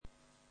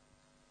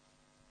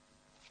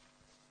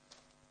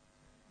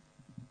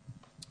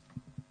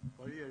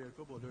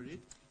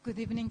Good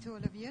evening to all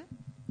of you.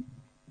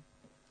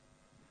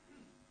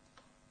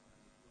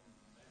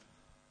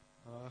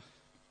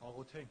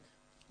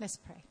 Let's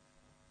pray.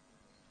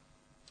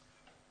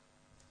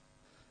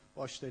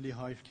 Աշտելի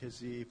հայր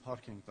քեզի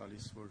փառք ենք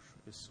տալիս, որ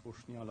այս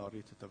օրհնյալ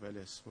առիթը տվել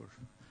ես, որ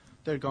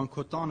Տեր գան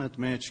քո տանդ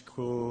մեջ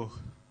քո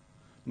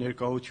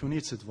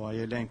ներկայությունիցդ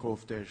վայելենք,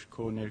 ով Տեր,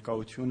 քո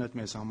ներկայությունդ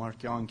մեզ համար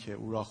կյանք է,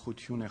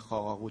 ուրախություն է,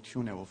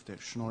 խաղաղություն է, ով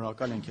Տեր,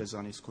 շնորհակալ ենք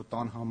քեզանից քո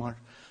տան համար,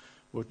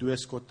 որ դու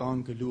ես քո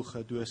տան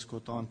գլուխը, դու ես քո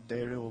տան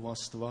Տերը, ով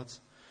Աստված։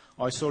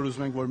 Այսօր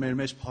ուզում ենք, որ մեր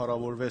մեջ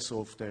փառավորվես,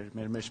 ով Տեր,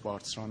 մեր մեջ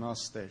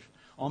բարձրանաս, Տեր։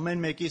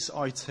 Ամեն մեկից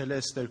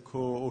այցելես, Տեր,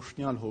 քո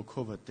օրհնյալ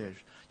հոգովը, Տեր,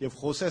 եւ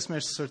խոսես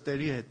մեր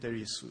սրտերի հետ, Տեր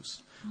Հիսուս,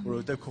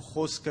 որովհետեւ քո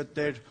խոսքը,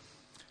 Տեր,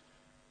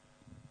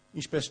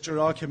 ինչպես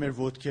ճրագ է մեր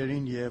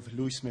ոտքերին եւ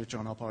լույս մեր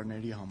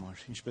ճանապարհների համար,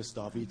 ինչպես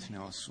Դավիթն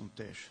է ասում,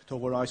 Տեր, թող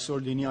որ այսօր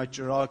լինի այդ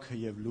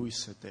ճրագը եւ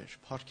լույսը, Տեր,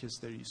 փառք ես,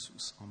 Տեր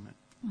Հիսուս, ամեն։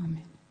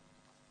 Amen.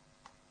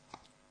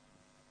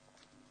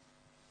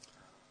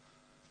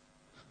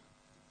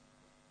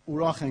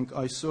 Ուրախ ենք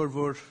այսօր,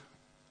 որ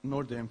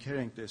նոր դեմքեր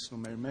ենք տեսնում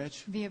մեր մեջ։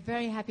 We are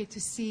very happy to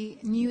see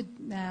new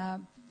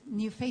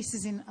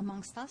faces in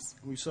amongst us,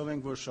 Հույսով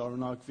ենք, որ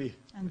շարունակվի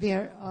and we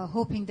are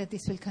hoping that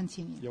this will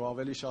continue, եւ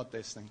ավելի շատ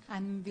տեսնենք։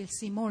 and we'll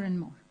see more and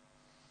more.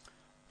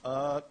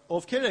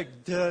 Ովքեր եք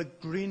The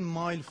Green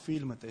Mile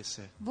ֆիլմը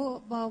տեսել։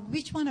 Well,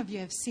 which one of you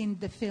have seen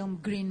the film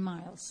Green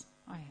Miles?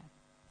 I have.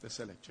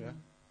 Տեսել եք, չէ՞։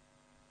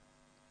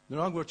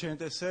 Նրանք որ չեն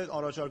տեսել,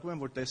 առաջարկում եմ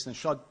որ տեսնեն,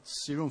 շատ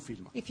սիրուն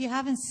ֆիլմ է։ If you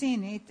haven't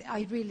seen it,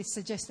 I really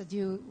suggest that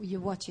you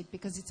watch it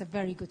because it's a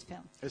very good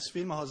film. Այս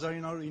ֆիլմը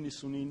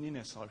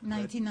 1999-ին է սարքվել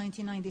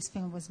 1999 this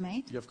film was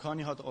made եւ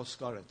քանի հատ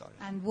Օսկար է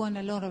տարել։ and won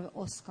a lot of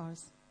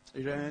Oscars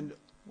Իրեն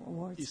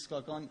awards.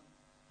 իսկական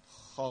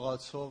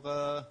խաղացողը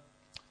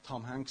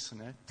Tom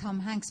Hanks-ն է։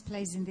 Tom Hanks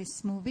plays in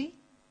this movie.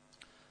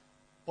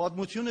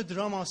 Պատմությունը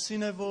դրա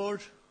մասին է,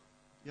 որ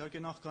իհարկե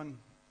նախքան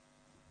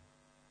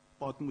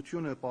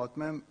պատմությունը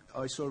պատմեմ,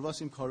 այսօրվաս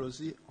իմ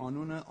քարոզի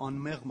անունը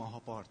անմեղ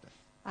մահապարտ է։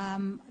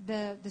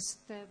 The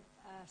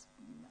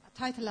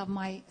title of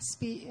my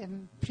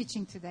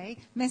preaching today,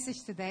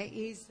 message today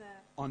is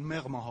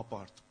Անմեղ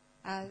մահապարտ։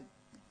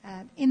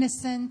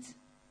 innocent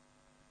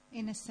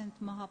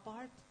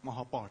Mahapart.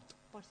 Մահապարտ։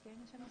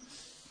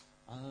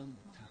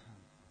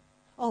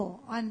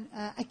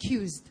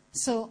 Accused.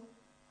 So,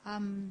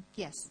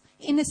 yes,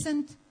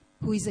 innocent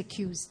who is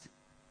accused.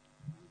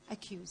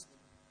 Accused.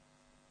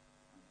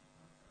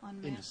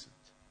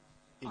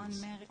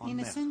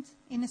 Innocent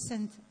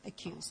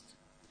accused.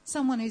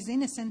 Someone who is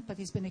innocent but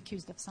he's been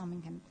accused of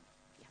something. And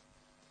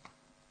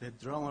Դե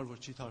դրա համար որ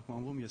չի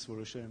թարգմանվում, ես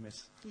որոշել եմ ես։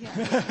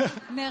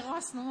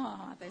 նեղացնում է,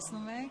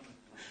 տեսնում եք։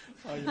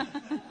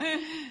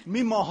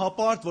 Մի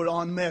մահապարտ, որ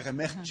անմեղ է,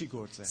 մեղք չի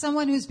գործել։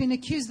 Someone who's been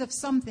accused of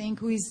something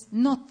who is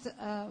not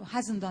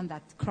hasn't done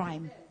that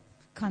crime,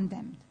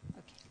 condemned.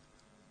 Okay.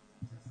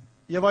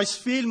 Եվ այս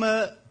ֆիլմը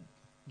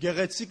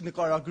գեղեցիկ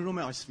նկարագրում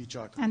է այս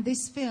վիճակը։ And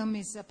this film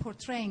is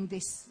portraying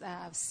this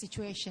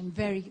situation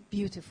very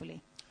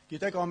beautifully.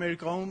 Գիտեք,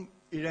 Ամերիկայում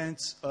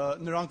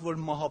նրանք որ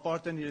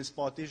մահապարտ են, իրենց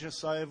պատիժը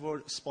սա է,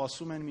 որ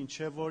սպասում են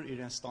մինչև որ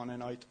իրենց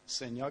տանեն այդ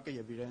սենյակը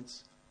եւ իրենց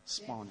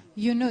սպանեն։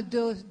 You know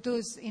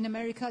those in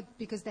America,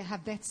 because they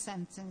have death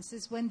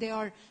sentences, when they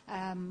are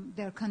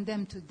they're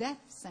condemned to death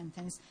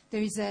sentence,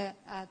 there is a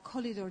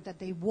corridor that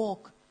they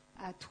walk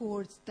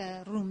towards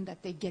the room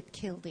that they get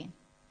killed in.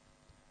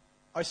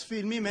 Այս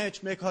ֆիլմի մեջ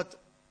մեկ հատ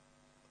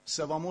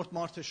սևամորթ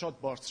մարդ է շատ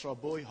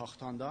բարձրաբոյ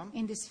հաղթանդամ։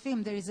 In this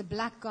film there is a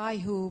black guy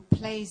who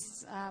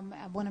plays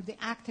one of the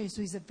actors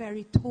who is a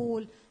very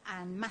tall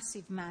and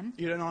massive man.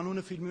 Իրեն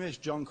անունը ֆիլմի մեջ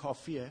Ջոն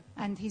Քոֆի է։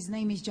 And his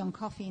name is John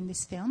Coffey in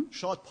this film.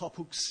 Շատ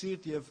փափուկ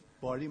սիրտ եւ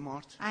բարի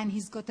մարդ։ And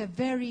he's got a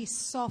very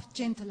soft,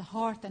 gentle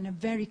heart and a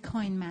very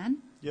kind man.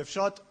 Եվ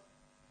շատ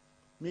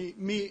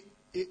մի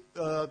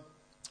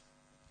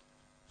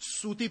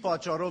սուտի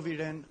պատճառով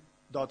իրեն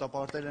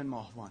դատապարտել են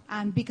մահվան։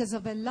 And because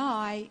of a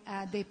lie,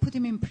 they put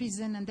him in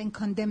prison and then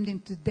condemned him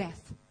to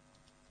death.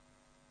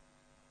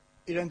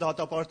 Իրեն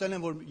դատապարտել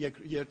են, որ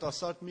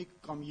երիտասարդ մի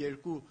կամ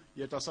երկու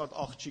երիտասարդ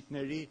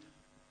աղջիկների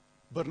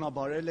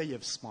բռնաբարել է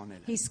եւ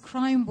սպանել է։ His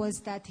crime was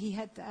that he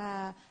had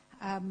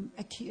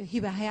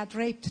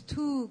raped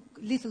two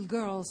little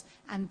girls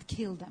and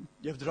killed them.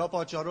 Եվ դրա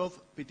պատճառով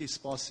պիտի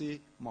սպասի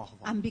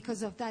մահվան։ And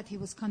because of that, he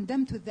was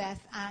condemned to death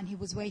and he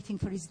was waiting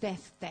for his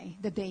death day,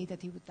 the day that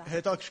he would die.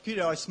 Հետաքրքիր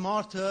է, այս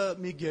մարդը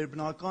մի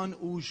գերբնական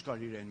ուժ կար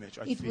իրեն մեջ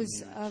այդ It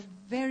was ֆիլմի։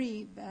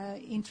 very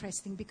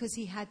interesting because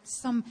he had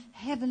some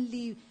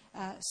heavenly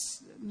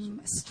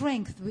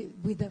strength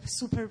with a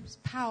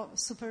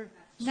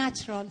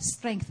supernatural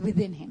strength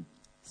within him.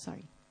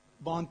 Sorry.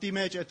 Բանտի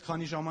մեջ այդ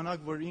քանի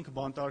ժամանակ, որ ինքը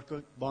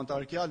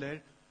բանտարկյալ էր,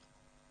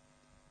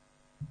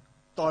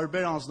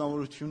 տարբեր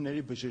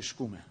անձնավորությունների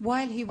բժշկում է։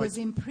 While he was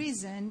in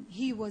prison,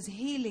 he was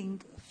healing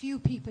few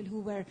people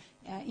who were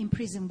in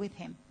prison with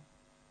him.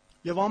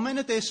 Եվ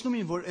ամենը տեսնում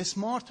են, որ այս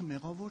մարդը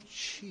մեղավոր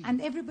չի։ And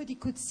everybody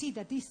could see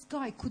that this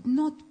guy could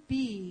not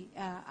be,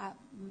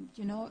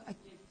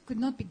 could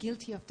not be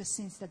guilty of the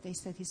sins that they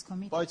said he's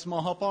committed. Բայց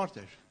մահապարտ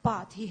էր։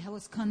 But he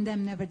was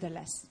condemned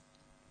nevertheless.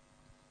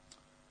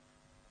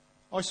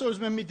 Այսօր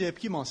ուզում եմ մի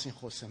դեպքի մասին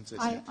խոսեմ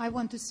ձեզ հետ։ I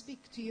want to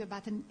speak to you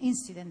about an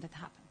incident that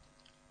happened.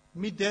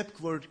 Մի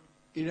դեպք, որ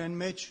իրեն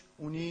մեջ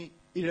ունի,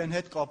 իրեն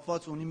հետ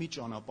կապված ունի մի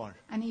ճանապարհ։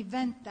 An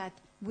event that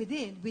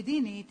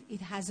within it,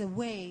 it has a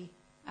way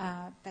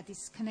that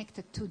is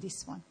connected to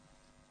this one.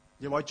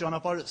 Եվ այդ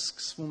ճանապարհը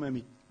սկսվում է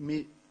մի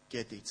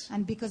կետից։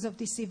 And because of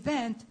this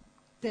event,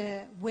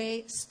 the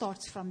way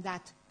starts from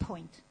that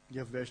point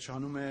Եվ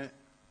վերջանում է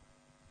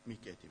մի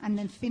կետի։ and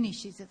then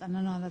finishes it on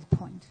another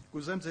point.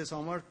 Կուզեմ ձեզ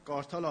համար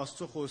կարդալ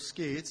Աստծո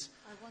խոսքից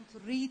I want to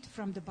read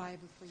from the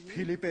Bible for you.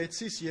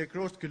 Ֆիլիպեցիս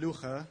 2-րդ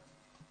գլուխը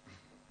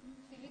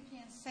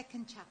Philippians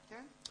 2nd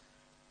chapter,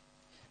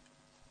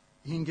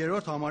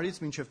 5-րդ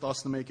համարից մինչև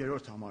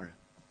 11-րդ համարը։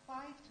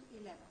 5 to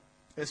 11.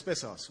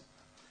 Այսպես է ասում.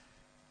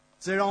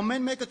 Ձեր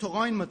ամեն մեկը թող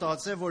այն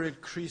մտածե, որ էլ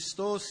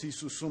Քրիստոս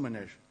Հիսուսումն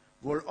էր,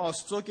 որ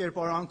Աստծո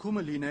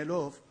կերպարանքումը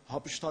լինելով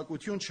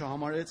հափշտակություն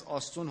չհամարեց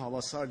Աստծուն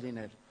հավասար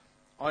լինել,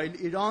 այլ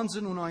իր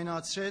անձն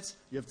ունայնացրեց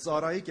եւ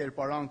ծառայի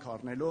կերպարանք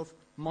առնելով,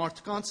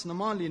 մարդկանց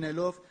նման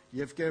լինելով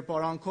եւ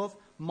կերպարանքով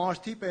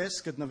մարդի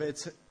պես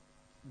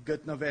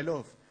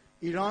գտնվելով,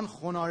 իրան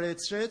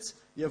խոնարեցրեց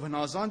եւ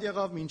հնազանդ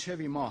եղավ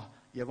մինչեւ իմահ,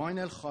 եւ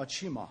այն էլ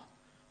խաչի մահ։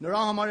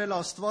 Նրա համար էլ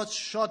Աստված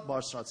շատ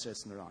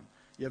բարձրացրեց նրան,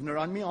 եւ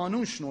նրան մի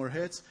անուն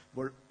շնորհեց,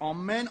 որ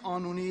ամեն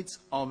անունից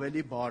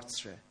ավելի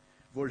բարձր է,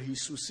 որ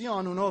Հիսուսի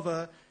անունովը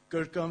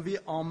կրկնվի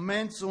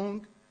ամեն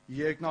ծունկ,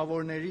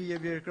 երկնավորների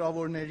եւ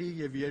երկրավորների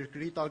եւ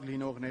երկրի տակ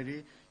լինողների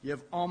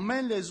եւ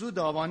ամեն լեզու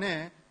դավանե,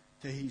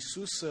 թե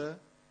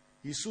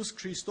Հիսուս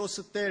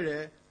Քրիստոսը Տեր է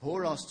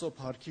Հոր Աստծո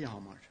փառքի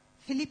համար։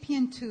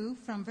 Philippians 2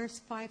 from verse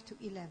 5 to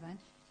 11,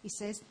 it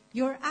says,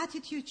 your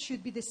attitude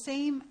should be the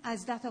same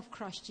as that of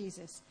Christ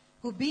Jesus,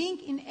 who being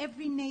in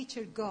every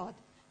nature God,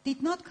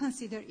 did not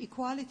consider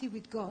equality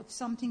with God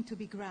something to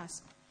be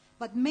grasped,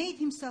 but made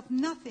himself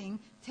nothing,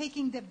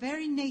 taking the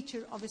very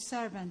nature of a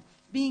servant,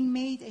 being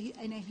made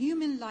in a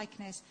human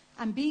likeness,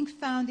 and being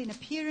found in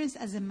appearance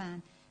as a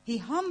man. He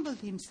humbled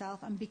himself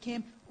and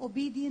became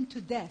obedient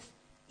to death,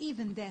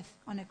 even death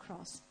on a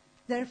cross.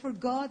 Therefore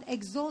God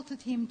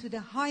exalted him to the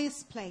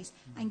highest place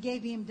and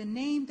gave him the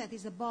name that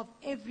is above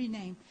every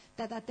name,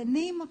 that at the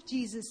name of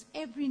Jesus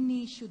every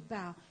knee should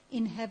bow,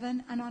 in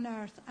heaven and on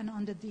earth and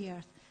under the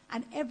earth,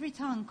 and every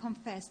tongue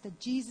confess that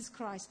Jesus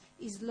Christ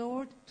is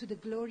Lord, to the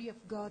glory of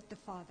God the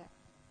Father.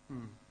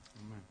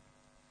 Amen.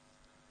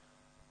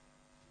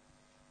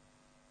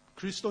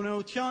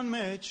 Քրիստոնեության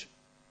մեջ,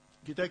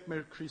 գիտեք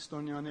մեր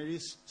քրիստոնյաների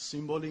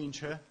սիմվոլը ինչ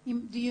է։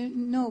 Do you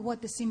know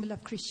what the symbol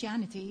of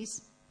Christianity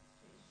is?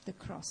 The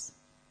cross.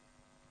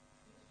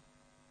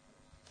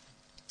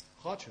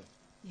 Խաչը։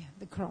 Yeah,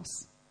 the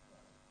cross.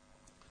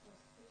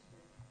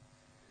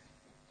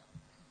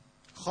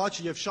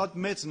 Խաչ եւ շատ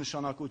մեծ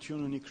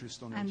նշանակություն ունի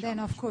And then,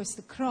 քրիստոնեության։ of course,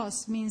 the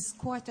cross means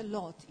quite a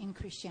lot in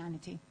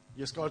Christianity.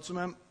 Ես կարծում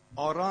եմ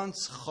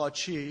առանց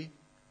խաչի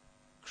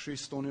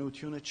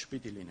քրիստոնեությունը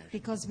չպիտի լիներ։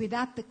 Because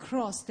without the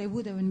cross, there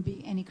wouldn't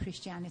be any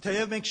Christianity.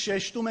 Թեև մենք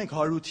շեշտում ենք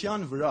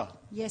հարության վրա,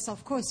 Yes,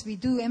 of course, we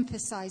do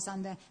emphasize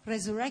on the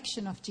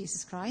resurrection of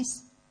Jesus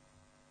Christ,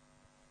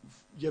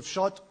 եւ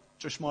շատ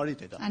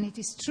ճշմարիտ է դա, and it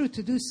is true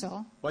to do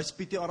so, բայց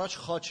պիտի առաջ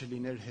խաչը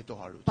լիներ հետո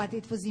հարություն։ but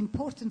it was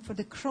important for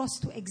the cross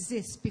to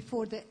exist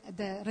before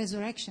the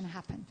resurrection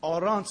happened.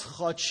 Առանց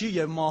խաչի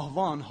եւ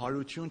մահվան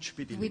հարություն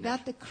չպիտի լիներ։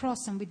 Without the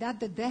cross and without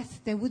the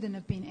death, there wouldn't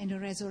have been any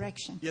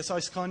resurrection. Ես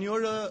այսքանի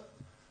օրը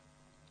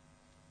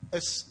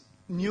այս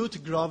նյութ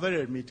գրավեր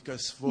էր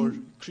միտքս, որ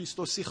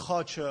Քրիստոսի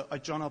խաչը,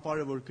 այդ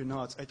ճանապարհը որ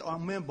գնաց, այդ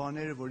ամեն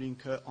բաները որ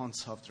ինքը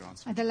անցավ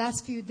դրանց։ And the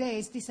last few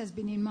days, this has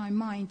been in my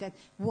mind, that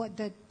what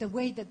the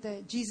way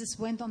that Jesus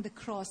went on the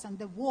cross and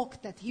the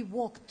walk that he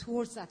walked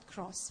towards that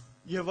cross.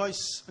 Եվ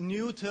այս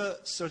նյութը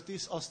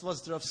սրտիս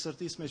Աստված դրավ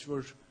սրտիս մեջ,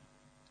 որ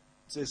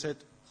ձեզ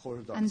հետ And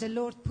խորհրդած։ the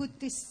Lord put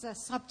this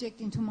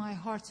subject into my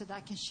heart so that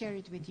I can share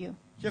it with you.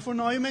 Երբ որ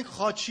նայում ենք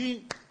խաչի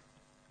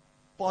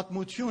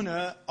պատմությունը,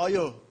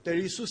 այո, Տեր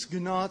Հիսուս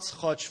գնաց,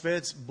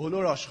 խաչվեց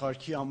բոլոր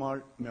աշխարհի համար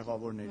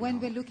մեղավորների When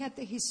we համար։ look at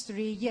the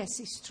history, yes,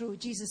 it's true.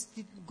 Jesus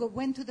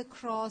went to the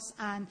cross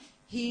and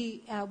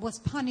he was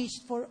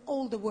punished for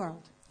all the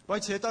world.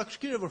 Բայց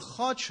հետաքրքիր է, որ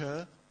խաչը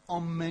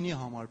ամենի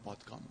համար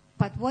պատկանում։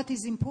 But what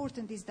is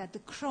important is that the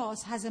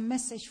cross has a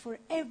message for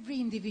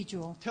every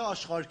individual. Թե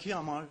աշխարհի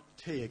համար,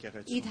 թե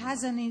եկեղեցու։ It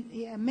has a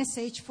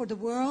message for the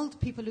world,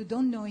 people who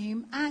don't know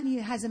him, and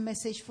it has a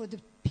message for the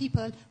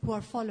people who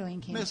are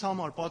following him. Մեզ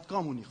համար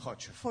պատկամ ունի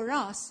խաչը։ For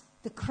us,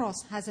 the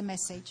cross has a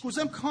message.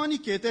 Կուզեմ քանի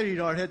կետեր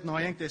իրար հետ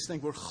նայենք,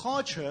 տեսնենք, որ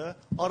խաչը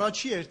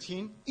առաջի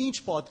հերթին ինչ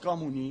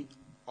պատկամ ունի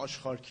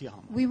աշխարհի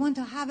համար։ We want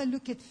to have a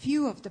look at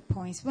few of the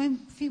points.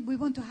 We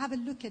want to have a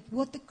look at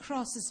what the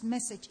cross's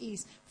message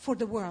is for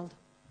the world.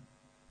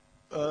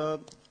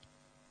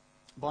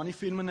 Բանի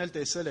ֆիլմն էլ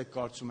տեսել եք,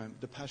 կարծում եմ,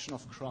 The Passion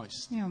of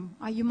Christ։ You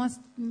know, you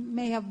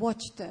may have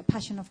watched the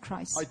Passion of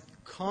Christ. Այդ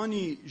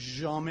քանի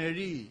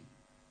ժամերի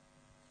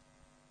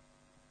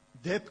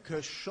դեպքը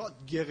շատ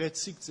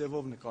գեղեցիկ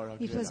ձևով It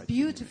նկարագրել was այդ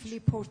beautifully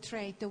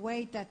portrayed, the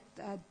way that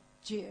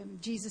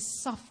Jesus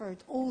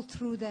suffered all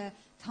through the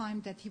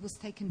time that he was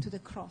taken to the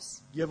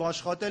cross. Եվ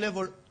աշխատել է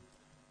որ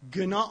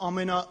գնա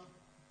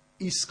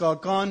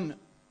ամենաիսկական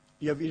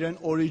եւ իրեն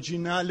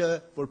օրիջինալը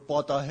որ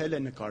պատահել է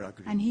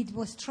նկարագրի։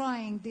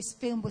 And this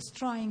film was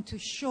trying to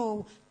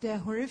show the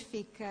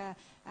horrific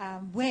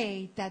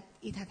way that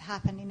it had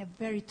happened in a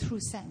very true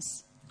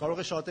sense. Կարող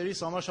է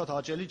շատերիս համար շատ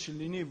հաճելի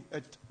չլինի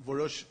այդ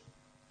որոշ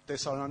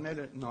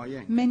տեսարանները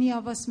նայենք։ Many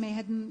of us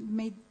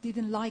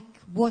didn't like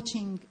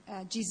watching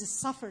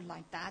Jesus suffer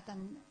like that,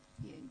 and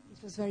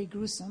it was very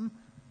gruesome.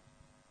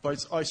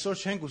 Բայց այսօր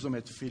չենք ուզում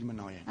այդ ֆիլմը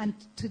նայենք։ And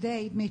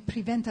today it may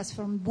prevent us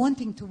from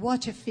wanting to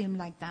watch a film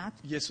like that.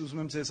 Ես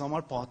ուզում եմ ձեզ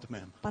համար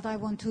պատմեմ։ But I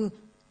want to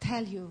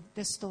tell you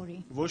the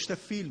story. Ոչ թե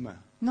ֆիլմը,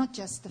 Not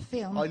just the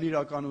film. այլ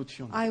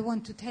իրականությունը։ I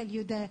want to tell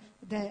you the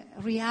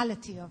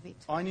reality of it.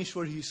 Այն ինչ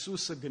որ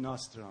Հիսուսը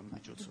գնաց դրան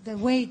միջոցով։ The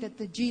way that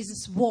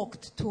Jesus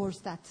walked towards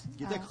that.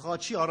 Գիտեք,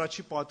 խաչի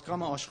առաջի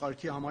պատկամը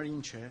աշխարհի համար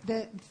ինչ է։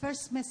 The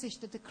first message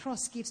that the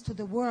cross gives to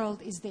the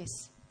world is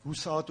this: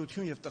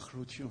 Հուսահատություն եւ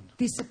տխրություն։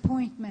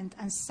 disappointment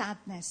and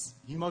sadness.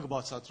 Հիմա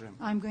կբացատրեմ։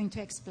 I'm going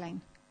to explain.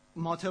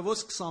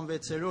 Մատթեոս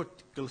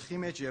 26-րդ գլխի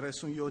մեջ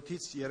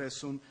 37-ից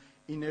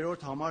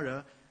 39-րդ համարը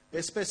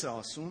այսպես է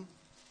ասում.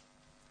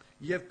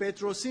 Եվ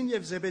Պետրոսին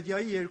եւ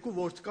Զեբեդիայի երկու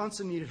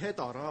որդկանցն իր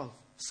հետ առավ,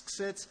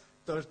 սկսեց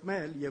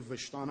տրտմել եւ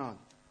վշտանալ։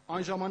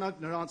 Այն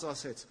ժամանակ նրանց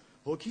ասեց.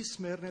 Հոգիս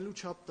մեռնելու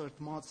չափ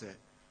տրտմած է,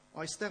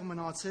 այստեղ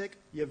մնացեք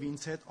եւ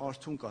ինձ հետ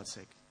արթուն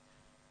կացեք։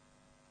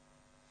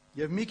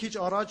 Եվ մի քիչ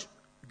առաջ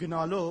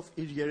գնալով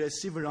իր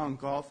երեսի վրա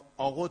ընկավ,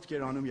 աղոտ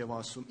կերանում եւ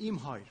ասում. Իմ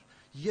հայր,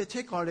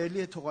 եթե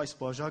կարելի է թող այս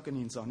բաժակն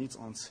ինձանից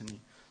անցնի,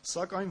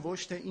 սակայն ոչ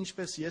թե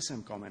ինչպես ես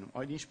եմ կամենում,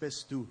 այլ ինչպես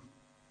դու։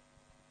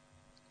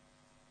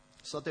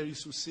 Սա Տեր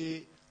Հիսուսի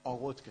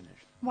աղոթքն էր։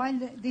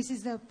 This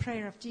is the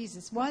prayer of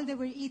Jesus. While they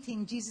were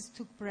eating, Jesus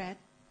took bread.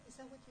 Is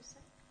that what you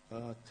said?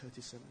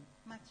 37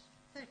 Much.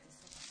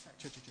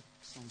 36. Չէ,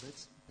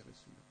 26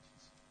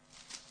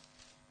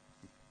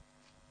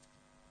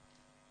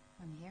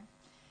 On here.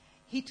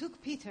 He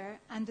took Peter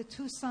and the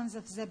two sons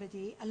of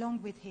Zebedee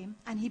along with him,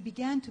 and he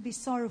began to be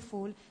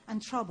sorrowful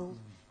and troubled.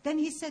 Then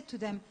he said to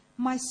them,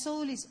 My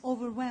soul is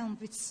overwhelmed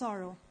with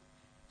sorrow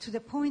to the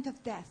point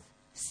of death.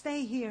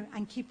 Stay here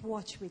and keep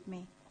watch with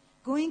me.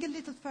 Going a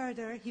little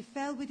further, he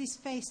fell with his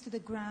face to the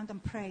ground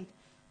and prayed,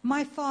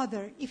 My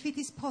Father, if it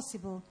is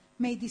possible,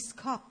 may this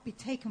cup be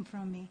taken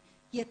from me,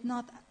 yet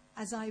not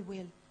as I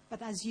will,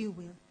 but as you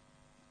will.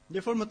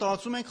 Երբ որ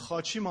մտածում ենք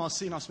խաչի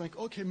մասին, ասում ենք,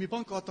 օքեյ, մի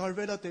բան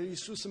կատարվել է, Տեր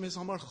Հիսուսը մեզ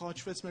համար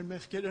խաչվեց, մեր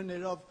մեղքերը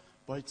ներավ,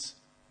 բայց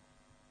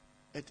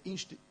այդ ինչ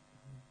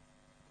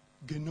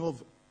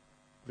գնով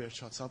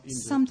վերջացավ ինձ։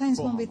 Sometimes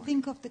when we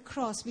think of the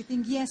cross, we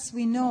think, yes,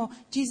 we know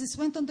Jesus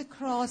went on the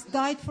cross,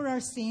 died for our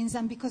sins,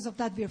 and because of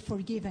that we are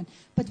forgiven.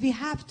 But we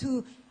have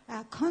to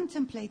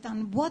contemplate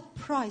on what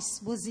price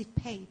was it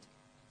paid.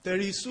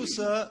 Տեր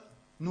Հիսուսը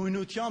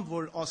նույնությամբ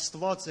որ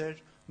Աստված էր,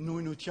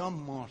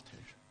 նույնությամբ մարդ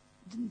էր։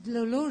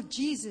 The Lord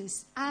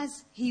Jesus,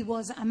 as he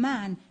was a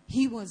man,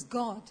 he was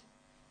God.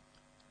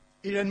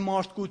 Իրեն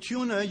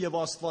մարդկությունը եւ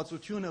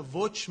աստվածությունը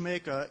ոչ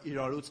մեկը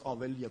իրարուց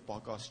ավելի եւ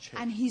պակաս չէ։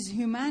 And his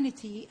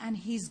humanity and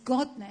his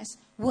godness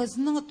was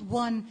not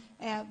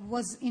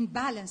was in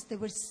balance. They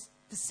were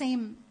the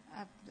same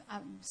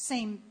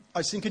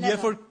Այսինքն level.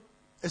 երբ որ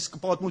այս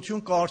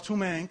պատմություն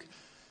կարդում ենք,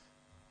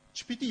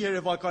 չպիտի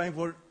երևակայենք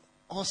որ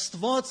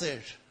Աստված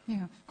էր,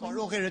 Yeah.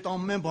 կարող էր այդ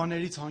ամեն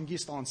բաներից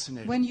հանգիստ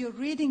անցնել։ When you're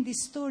reading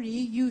this story,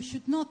 you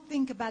should not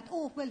think about,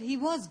 oh, well, he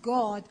was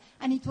God,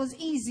 and it was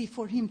easy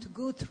for him to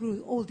go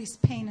through all this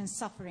pain and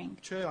suffering.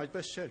 Չէ,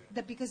 այդպես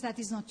չէ։ Because that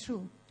is not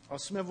true.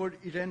 Ասում է որ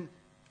իրեն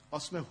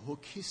ասում է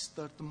հոգիս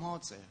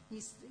տրտմած է։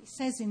 He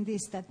says in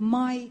this that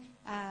my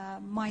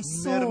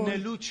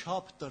Մեռնելու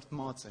չափ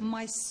տրտմած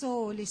է։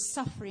 soul is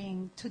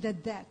suffering to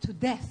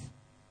death.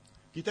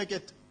 Գիտեք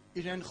այդ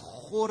իրեն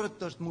խորը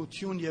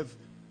տրտմություն եւ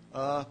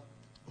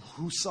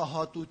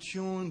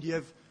հուսահատություն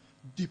եւ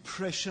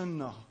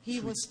depression-ը He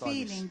was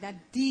feeling that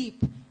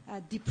deep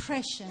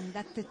depression,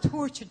 that the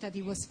torture that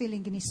he was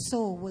feeling in his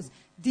soul was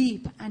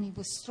deep and it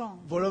was strong.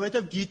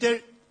 Որովհետեւ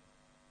գիտեր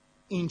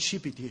ինչի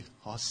պիտի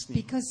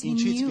հասնի,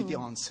 ինչից պիտի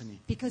անցնի։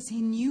 Because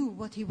he knew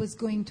what he was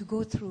going to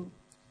go through.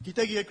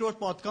 Գիտեք երկրորդ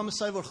պատկամը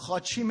սա է որ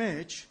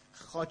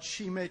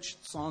խաչի մեջ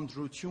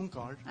ծանրություն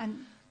կար,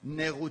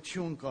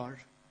 նեղություն կար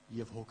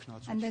եւ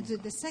հոգնածություն։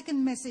 And the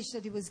second message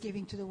that he was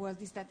giving to the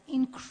world is that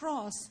in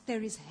cross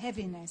there is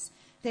heaviness,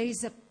 there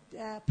is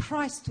a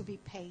price to be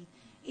paid.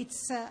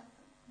 It's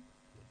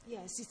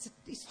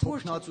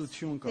torture.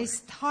 There's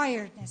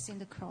tiredness in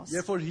the cross.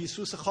 Երբ որ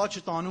Հիսուսը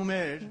խաչը տանում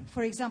էր,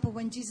 For example,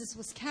 when Jesus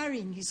was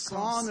carrying his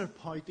cross, ծանր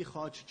փայտի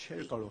խաչը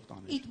չէր կարող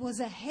տանել։ it was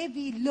a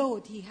heavy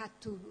load he had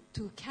to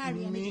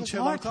carry, and it was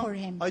Մինչև hard for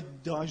him. այդ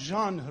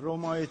դաժան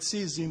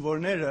հռոմայեցի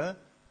զինվորները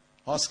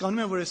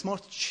հասկանում են որ այս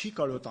մարդը չի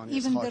կարող տանել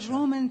Even the խաչը։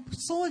 Roman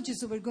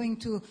soldiers who were going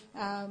to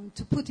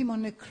put him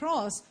on the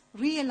cross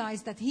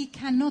realized that he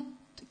cannot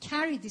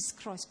carry this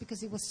cross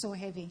because it was so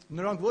heavy.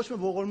 Նրանք ոչ մի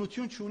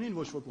ողորմություն չունին,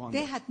 ոչ ոք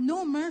They բան։ had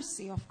no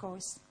mercy, of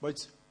course.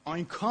 Բայց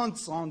այնքան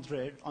ծանր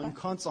էր,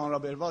 այնքան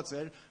ծանրաբերված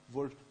էր,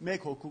 որ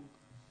մեկ հոգու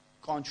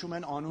կանչում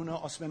են անունը,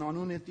 ասում են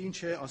անունը ինչ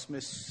է, ասում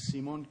է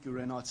Սիմոն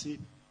Կյուրենացի,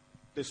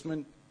 տեսնում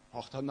են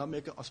հաղթանա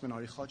մեկը, ասում են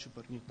արի խաչը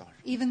բռնի տար։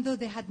 Even though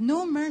they had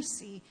no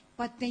mercy,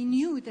 but they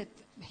knew that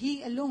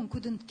he alone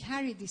couldn't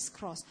carry this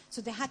cross.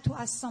 So they had to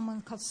ask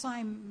someone called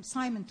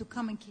Simon to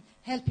come and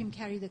help him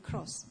carry the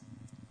cross.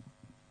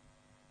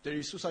 Տեր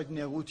Հիսուս այդ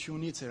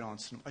նեղությունից էր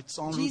անցնում, այդ Jesus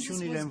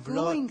ծանրությունը իրեն was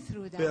վրա going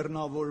through that.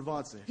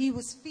 բեռնավորված էր։ He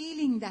was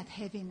feeling that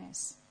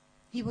heaviness.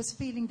 He was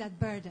feeling that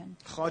burden.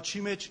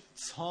 Խաչի մեջ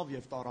ցավ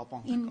եւ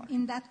տառապանք կար։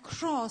 In that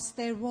cross,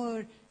 there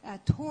were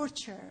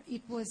torture.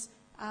 It was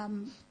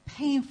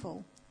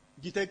painful.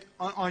 Գիտեք,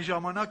 այն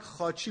ժամանակ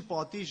խաչի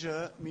պատիժը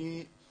մի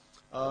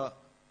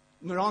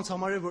նրանց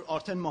համար էր, որ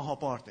արդեն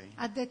մահապարտ էին։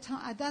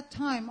 At that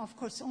time, of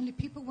course, only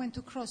people went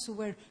to cross who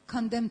were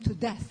condemned to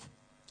death.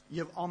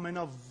 Եվ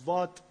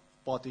ամենավատ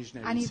And it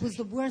պատիժներից was էր։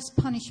 the worst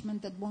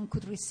punishment that one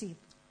could receive.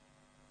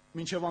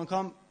 Մինչև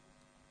անգամ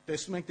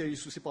տեսնում ենք Տեր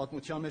Հիսուսի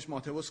պատմության մեջ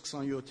Մատթեոս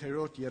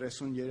 27-րդ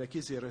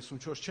 33-ից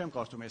 34 չեմ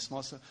կարդում այս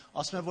մասը,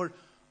 ասում է, որ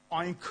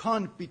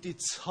այնքան պիտի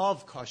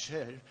ցավ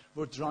քաշեր,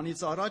 որ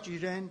դրանից առաջ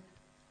իրեն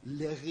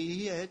լեղիի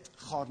հետ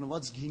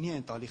խառնված գինի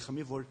են տալի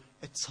խմի, որ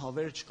այդ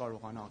ցավերը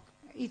չկարողանա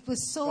It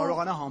was so.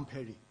 կարողանա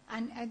համբերի։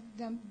 And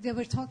they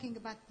were talking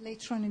about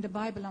later on in the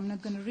Bible, I'm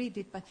not going to read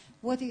it, but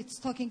what it's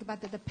talking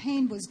about that the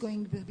pain was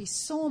going to be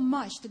so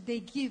much that they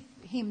give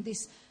him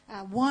this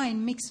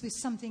wine mixed with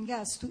something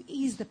else to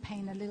ease the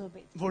pain a little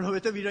bit.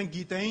 Որովհետև իրենք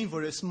գիտեին,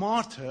 որ այս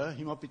մարդը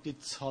հիմա պիտի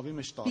ցավի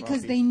մեջ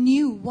Because տարապի։ they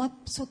knew what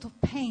sort of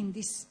pain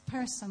this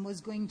person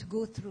was going to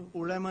go through.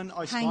 Ուրեմն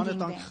այս Hanging բանը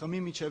տանք there.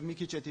 խմի միջև մի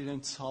քիչ այդ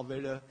իրեն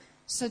ցավերը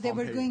So they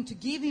were համբերի։ going to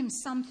give him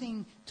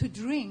something to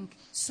drink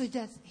so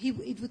that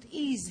it would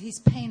ease his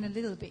pain a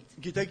little bit.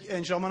 Գիտեք,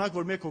 այն ժամանակ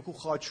որ մեկ հոգու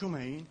խաչում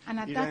էին, And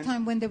at that իրեն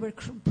time when they were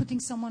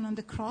putting someone on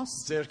the cross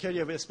ձեռքեր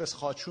եւ այսպես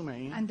խաչում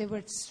էին, and they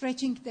were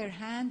stretching their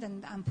hand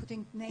and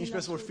putting nails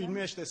ինչպես որ through ֆիլմի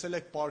them. մեջ տեսել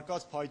եք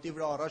պարկած փայտի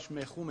վրա առաջ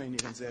մեխում էին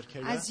իրեն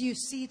ձեռքերը, As you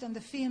see it on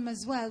the film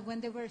as well, when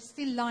they were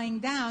still lying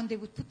down, they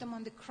would put them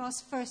on the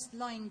cross first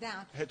lying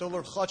down. հետո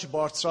որ խաչը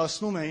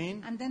բարձրացնում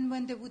էին, And then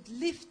when they would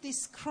lift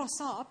this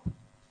cross up,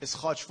 այս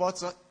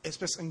խաչվածը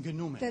այսպես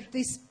ընկնում էր։ that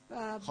this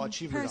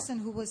Խաչի վրա, person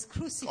who was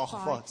crucified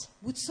կախված։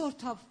 would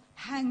sort of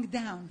hang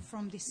down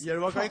from this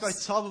Երևակայեք այդ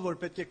cross. ցավը, որ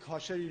պետք է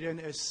քաշեր իրեն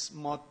այս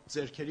մատ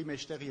ձեռքերի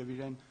մեջտեղ եւ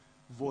իրեն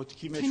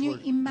ոտքի մեջ Can you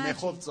որ imagine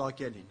մեխով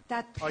ծակելին։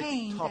 That Այդ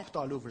pain թափ that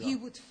տալու վրա։ he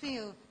would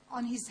feel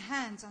on his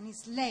hands, on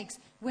his legs,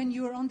 when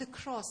you're on the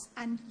cross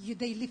and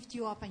they lift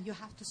you up and you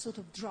have to sort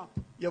of drop.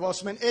 Եվ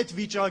ասում են այդ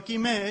վիճակի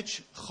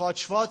մեջ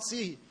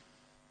խաչվածի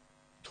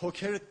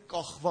թոքերը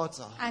կախված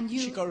է, And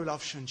you- չի կարող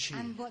լավ շնչի։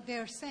 And what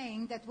they're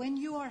saying that when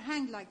you are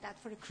hanged like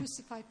that for a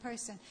crucified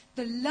person,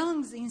 the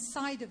lungs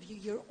inside of you,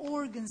 your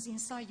organs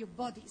inside your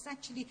body is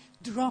actually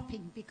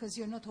dropping because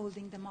you're not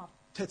holding them up.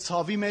 Թե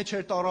ցավի մեջ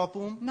էր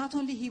տարապում, Not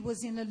only he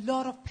was in a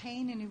lot of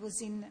pain and he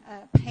was in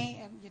pain,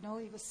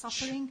 he was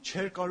suffering.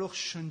 չէր կարող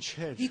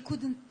շնչեր։ He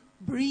couldn't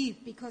breathe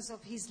because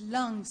of his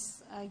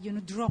lungs,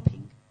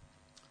 dropping.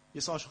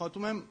 Ես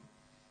աշխատում եմ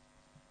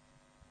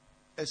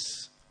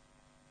այս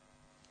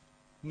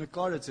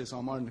նկարը ցես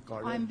համար I'm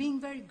նկարել, being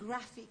very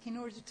graphic in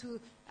order to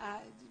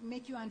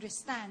make you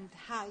understand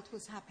how it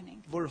was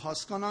happening, որ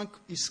հասկանանք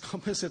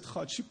իսկապես այդ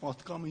խաչի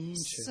պատկամը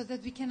ինչ է։ so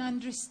that we can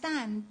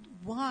understand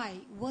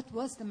what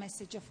was the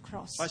message of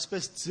cross.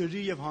 Այսպես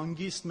ծրի եւ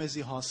հանգիստ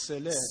մեզի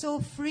հասել է,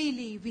 So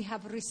freely we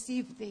have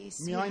received this.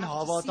 We Միայն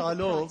have to see the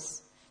հավատալով,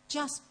 price.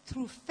 Just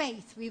through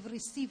faith we've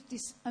received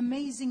this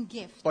amazing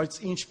gift. բայց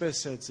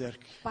ինչպես է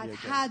ձերք But եկել։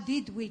 how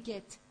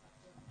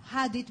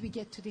did we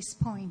get to this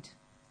point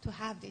to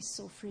have this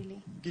so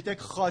freely? Գիտեք,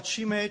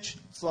 խաչի մեջ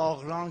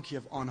ծաղրանք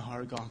եւ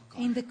անհարգանք կա։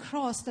 In the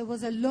cross there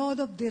was a lot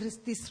of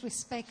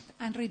disrespect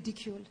and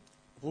ridicule.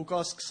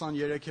 Ղուկաս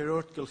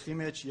 23-րդ գլխի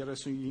մեջ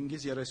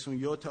 35-ից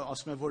 37-ը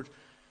ասում է, որ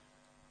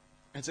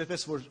հենց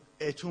այդպես որ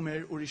էթում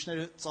էր,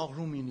 ուրիշները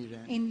ծաղրում էին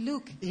իրեն։ In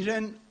Luke,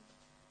 Իրեն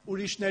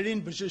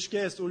ուրիշներին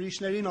բժշկեց,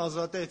 ուրիշներին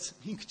ազատեց,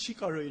 ինքը չի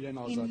կարող իրեն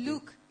in ազատել։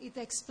 Luke it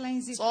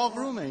explains it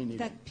Ծաղրում էին իրեն։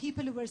 that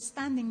people who were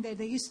standing there,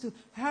 they used to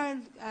hurl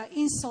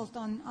insult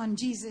on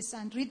Jesus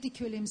and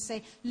ridicule him,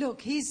 say, look,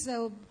 he's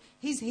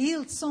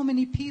healed so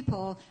many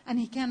people and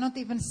he cannot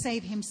even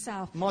save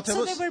himself. So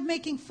Matthäus- they were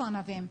making fun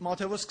of him.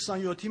 Մատթեոս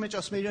 27-ի մեջ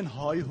ասում է իրեն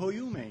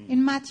հայհոյում էին։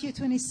 In Matthew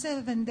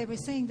 27, they were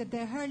saying that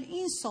they hurled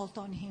insult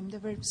on him. They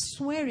were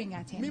swearing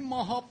at Մի him.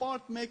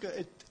 մահապարտ մեկը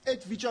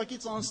այդ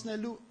վիճակից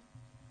անցնելու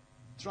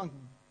դրանք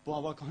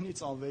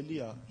բավականից ավելի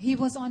է։ He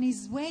was on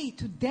his way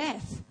to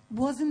death.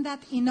 Wasn't that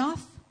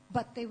enough?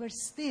 But they were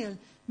still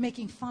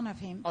making fun of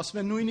him. Ասում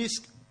են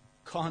նույնիսկ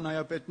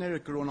քահանայապետները,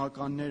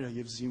 կրոնականները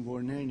եւ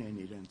զինվորներն են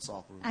իրեն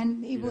ծաղրում։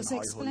 And it իրեն was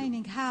հայհոյում։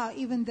 explaining how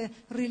even the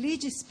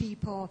religious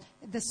people,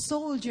 the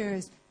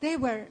soldiers, they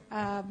were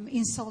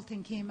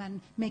insulting him and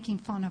making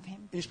fun of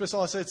him. Ինչպես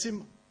ասացի,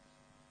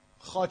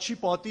 խաչի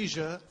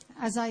պատիժը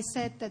As I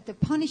said, that the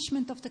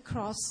punishment of the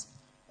cross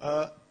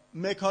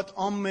մեկ հատ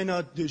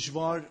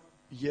ամենադժվար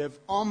եւ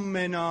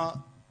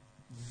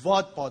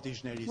ամենավատ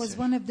պատիժներից was էր։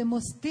 one of the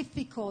most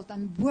difficult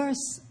and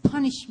worst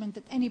punishment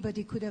that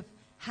anybody could have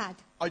had.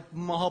 Այդ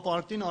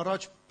մահապարտին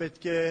առաջ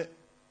պետք է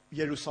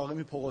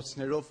Երուսաղեմի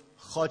փողոցներով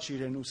խաչ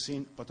իրեն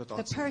ուսին The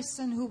պատտածեն։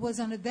 person who was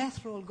on a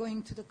death roll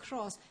going to the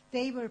cross,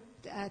 they were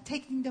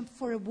taking them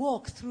for a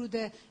walk through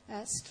the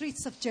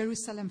streets of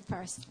Jerusalem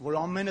first, Որ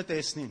ամենը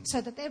տեսնին, so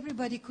that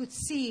everybody could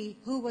see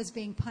who was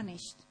being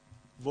punished,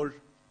 որ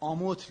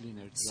ամոթ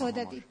լիներ so դրա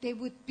that համար։ they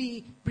would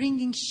be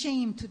bringing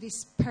shame to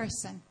this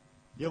person.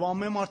 Եվ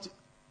ամեն մարդ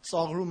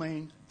ծաղրում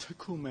էին,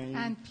 թքում էին,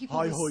 And people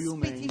were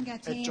հայհոյում էին spitting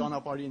at այդ him.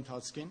 ճանապարհի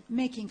ընթացքին,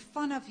 Making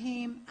fun of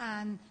him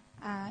and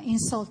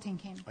insulting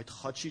him, այդ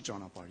խաչի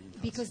ճանապարհի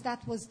ընթացքին։ because that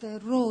was the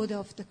road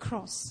of the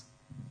cross.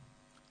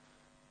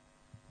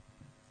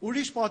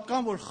 Ուրիշ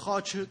պատկան, որ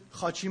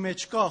խաչի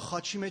մեջ կա,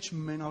 խաչի մեջ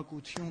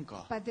մենակություն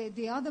կա։ But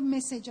the other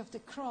message of the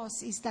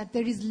cross is that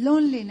there is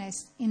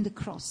loneliness in the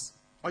cross.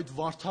 Այդ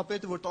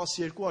վարդապետը, որ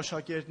 12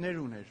 աշակերտներ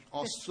ուներ,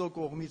 Աստծո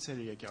կողմից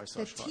էր եկել այս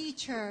The աշխարհ։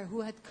 teacher who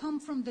had come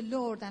from the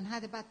Lord and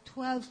had about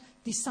 12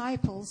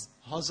 disciples,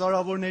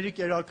 Հազարավորների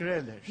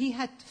կերակրել էր։ he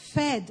had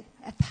fed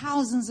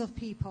thousands of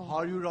people.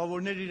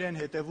 Հարյուրավորներ իրեն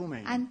հետևում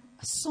էին։ And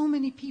so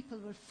many people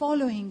were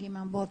following him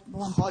at one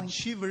point.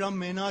 Խաչի վրա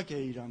մենակ է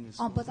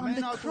իրան But on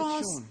the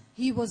cross, Մենակություն։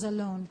 he was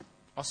alone.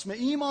 Ասում է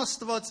իմ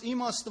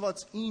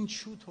Աստված,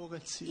 ինչու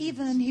թողեցի։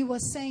 Even he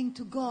was saying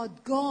to God,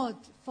 God,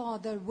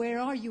 Father, where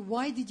are you?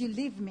 Why did you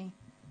leave me?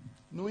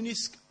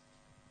 Նույնիսկ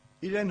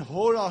իրեն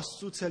հոր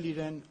Աստծուց էլ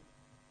իրեն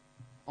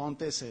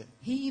անտես է։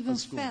 He even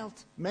զգում։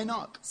 felt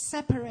Մենակ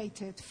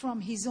separated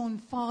from his own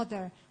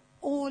father,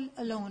 all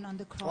alone on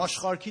the cross.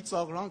 աշխարհի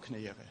ծաղրանքն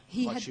է եղել։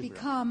 He had խաչի վրա։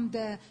 become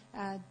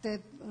the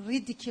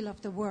ridicule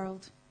of the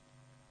world.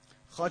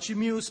 Խաչի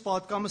մյուս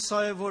պատկամը սա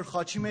է, որ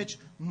խաչի մեջ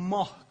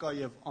մահ կա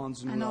եւ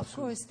And of անձնուրացում։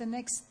 course, the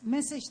next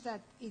message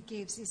that it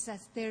gives is that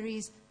there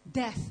is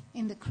death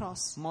in the cross.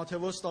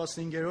 Մատթեոս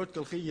 15-րդ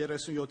գլխի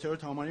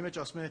 37-րդ համարի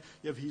մեջ ասում է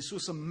եւ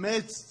Հիսուսը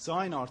մեծ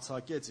ձայն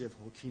արձակեց եւ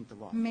հոգին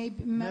տվավ։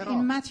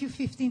 In Matthew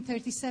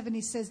 15:37,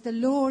 it says, the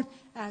Lord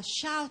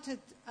shouted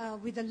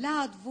with a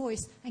loud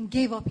voice and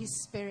gave up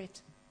his spirit.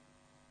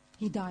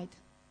 He died.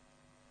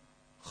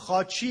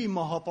 Խաչի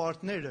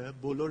մահապարտները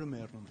բոլորը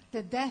մեռնում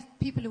են։ The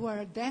people who are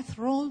at death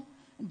roll,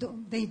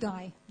 they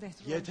die.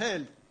 Death roll. Եթե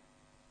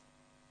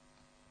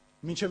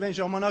մինչև այն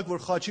ժամանակ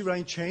որ խաչի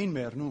վրային չէին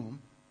մեռնում,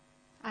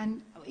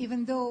 And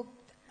even though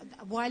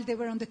while they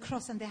were on the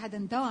cross and they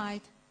hadn't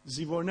died,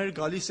 զինվորներ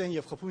գալիս են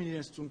եւ խփում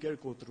իրենց ծունկերը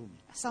կոտրում,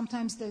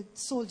 sometimes the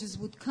soldiers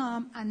would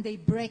come and they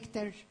break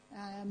their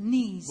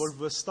knees, որ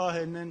վստահ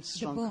են the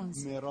սրանք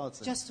bones, մեռած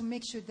են, just to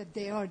make sure that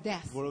they are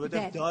որովհետեւ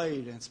dead. դա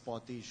է իրենց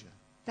պատիժը,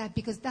 That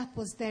because that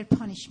was their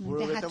punishment,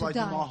 they had որովհետեւ to այդ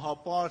die.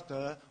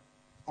 մահապարտը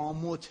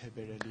ամոթ է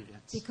բերել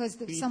իրենց։ Because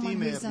Պիտի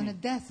someone who is on a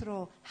մեռնի։ death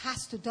row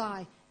has to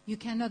die. You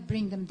cannot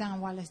bring them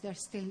down while they're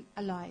still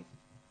alive.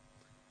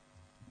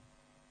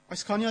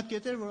 Այս քանի հատ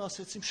կետեր, որ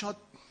ասեցիմ, շատ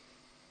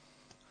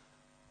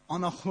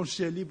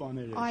անախորժելի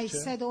բաներ I էր,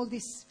 չէ՞։ said all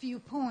these few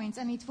points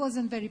and it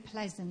wasn't very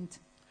pleasant.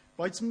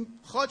 Բայց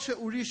խաչը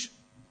ուրիշ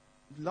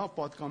լավ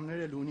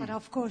պատկամներ էլ ունի։ But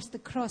of course the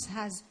cross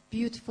has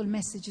beautiful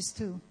messages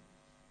too.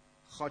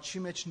 Խաչի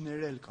մեջ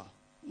ներել կա։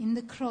 In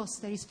the cross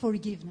there is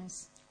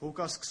forgiveness.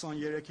 Ղուկաս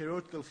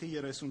 23-րդ գլխի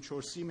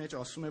 34-ի մեջ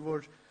ասում է,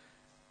 որ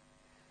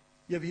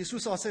եւ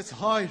Հիսուս ասեց.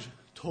 «Հայր,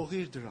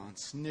 թողիր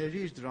դրանց,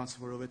 ներիր դրանց,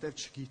 որովհետեւ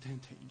չգիտեն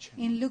թե ինչ են»։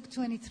 In Luke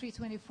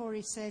 23:24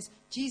 it says,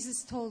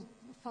 Jesus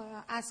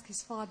asked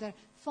his father,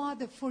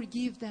 Father,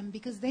 forgive them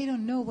because they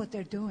don't know what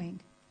they're doing.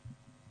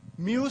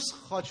 Մյուս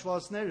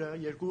խաչվածները,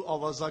 երկու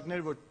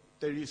ավազակներ, որ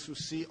Տեր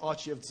Հիսուսի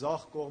աջ եւ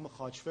ձախ կողմը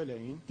խաչվել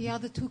էին, The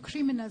other two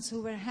criminals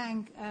who were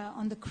hanged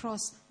on the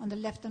cross on the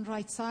left and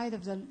right side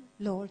of the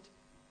Lord,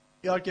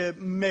 իհարկե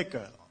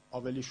մեկը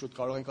ավելի շուտ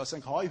կարող ենք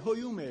ասենք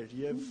հայհոյում էր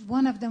եւ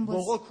one of them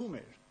բողոքում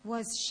էր,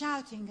 was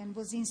shouting and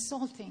was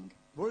insulting.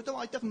 որովհետեւ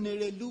այդտեղ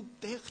ներելու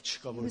տեղ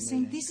չկա, He որ was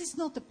saying, ներեն։ this is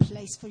not a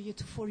place for you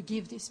to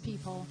forgive these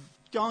people.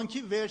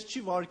 Կյանքի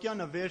վերջի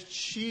վարկյանը,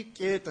 վերջի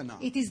կետն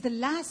է։ It is the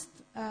last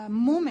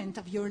moment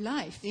of your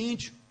life.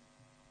 Ինչ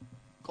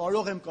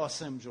կարող եմ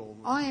կասեմ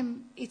ժողովուրդ։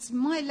 It's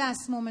my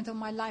last moment of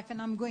my life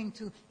and I'm going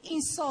to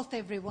insult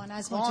everyone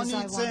as much as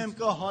I Քանիցեմ want.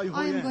 կա հայհոյեմ։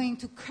 I'm going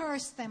to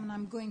curse them and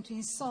I'm going to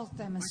insult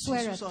them and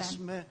swear at Հիսուս them.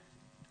 ասում է.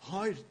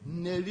 Հայր,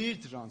 ներիր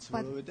դրանց,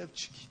 But- որովհետև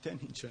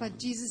չգիտեն ինչ են։ But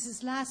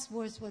Jesus' last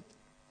words were,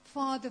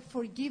 Father,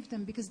 forgive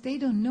them because they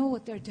don't know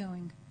what they're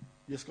doing.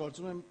 Ես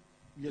կարծում եմ,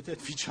 եթե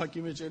այդ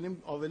վիճակի մեջ ելեմ,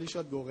 ավելի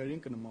շատ գողերին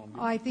կնմանվի։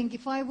 I think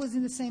if I was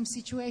in the same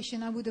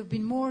situation, I would have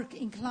been more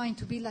inclined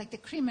to be like the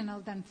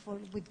criminal than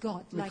with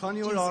God. Մի Like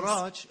քանի օր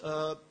Jesus.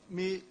 առաջ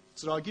մի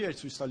ծրագիր էր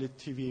ցույց տալի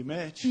TV-ի A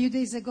մեջ, few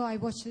days ago, I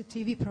watched a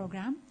TV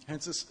program.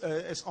 հենց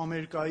այս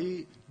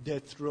Ամերիկայի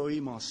Death Row-ի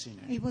մասին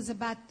է։ It was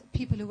about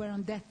people who were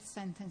on death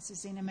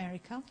sentences in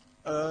America.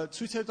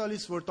 Ցույց էր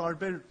տալիս, որ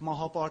տարբեր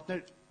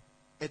մահապարտներ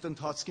այդ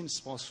ընթացքին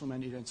սպասում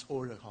են իրենց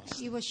օրը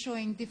հասնել։ It was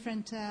showing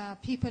different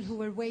people who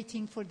were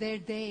waiting for their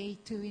day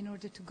in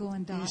order to go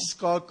and die.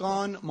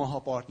 Իսկական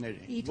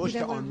մահապարտներ են, ոչ They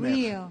թե were անմեղ։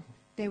 real.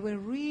 They were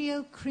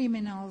real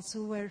criminals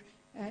who were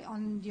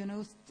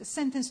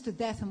sentenced to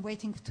death and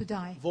waiting to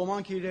die.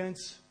 Ոմանք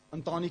իրենց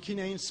ընտանիքին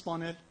էին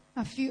սպանել,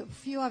 A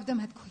few of them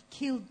had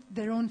killed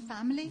their own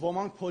family.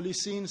 ոմանք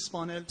փոլիսին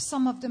սպանել,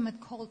 Some of them had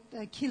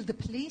killed the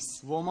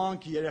police.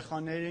 ոմանք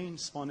երեխաներ էին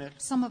սպանել։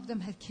 Some of them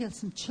had killed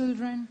some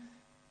children.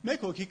 Մեկ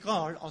հոգի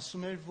կար,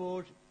 ասում էր,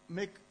 որ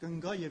մեկ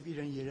կնգա եւ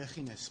իրեն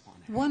երեխին է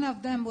սպանել։ One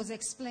of them was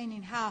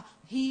explaining how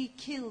he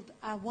killed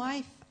a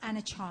wife and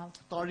a child.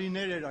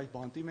 Տարիներ էր այդ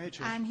բանտի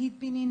մեջ, And he'd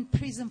been in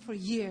prison for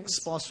years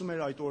սպասում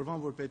էր այդ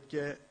օրվան, որ պետք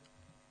է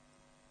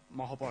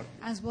մահապարտ։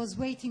 and was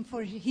waiting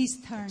for his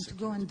turn to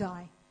go and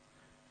die.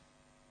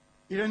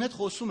 Իրեն հետ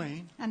խոսում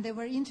էին, And they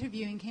were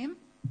interviewing him.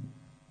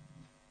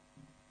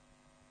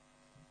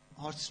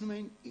 հարցնում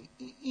էին,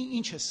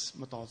 ինչ ես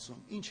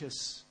մտածում,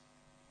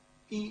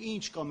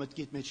 ինչ կա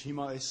մտքիդ մեջ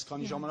հիմա այս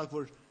քանի ժամանակ,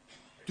 որ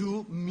դու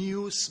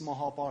մյուս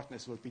մահապարտն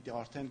ես, որ պիտի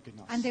արդեն And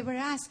գնաս։ they were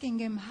asking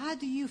him, how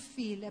do you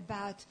feel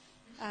about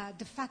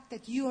the fact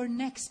that you are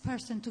next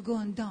person to go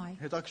and die?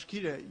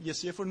 Հետաքրքիր է,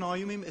 ես երբ որ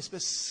նայում եմ,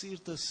 այսպես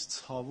սիրտս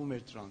ցավում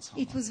էր դրանց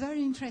It համար։ was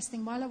very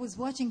interesting. While I was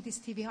watching this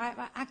TV,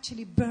 I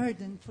actually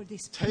burdened for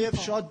these Թեև people.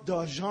 շատ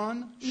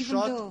դաժան, Even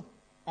շատ though-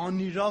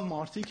 անիրավ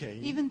մարդիկ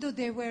էին, Even though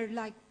they were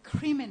like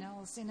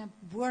criminals in a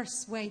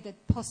worse way that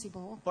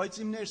possible. բայց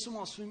իմ ներսում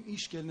ասում եմ,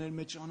 ինչ կելներ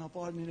մեջ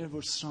ճանապարհն էր,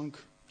 որ սրանք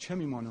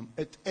չեմ իմանում,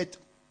 այդ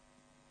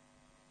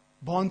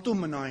բանտում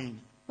մնային։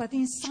 But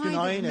inside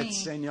Չգնային of այդ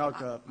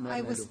սենյակը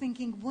I was մեռնելու։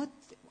 thinking, what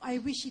I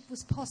wish it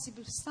was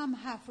possible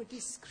somehow for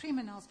these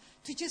criminals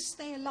to just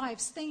stay alive,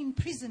 stay in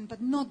prison,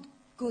 but not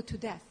go to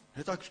death.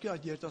 Հետաքրքիր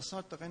այդ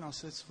երիտասարդ տղեն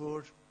ասեց,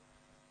 որ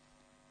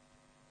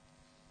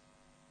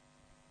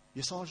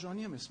ես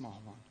արժանի եմ այս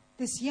մահվան։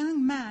 This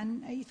young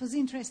man, it was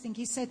interesting,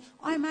 he said,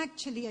 I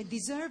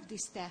deserve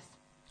this death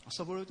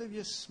Ասա որովհետև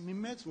ես մի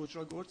մեծ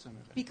ոչրագործ եմ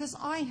եղել։ because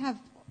I have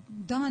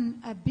done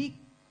a big,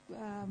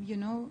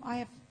 I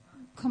have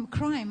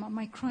crime.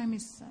 My crime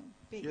is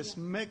big. Ես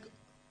Yeah. մեկ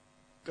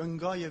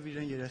կնգա եւ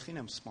իրեն երեխին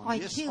եմ I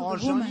սպանել։ Ես killed a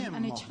արժանի woman եմ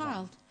and a մահվան։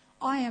 child.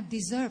 I have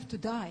deserved to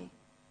die.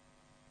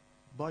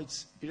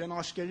 Բայց իրեն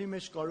աշկերի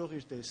մեջ կարող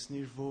իր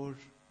տեսնիր, որ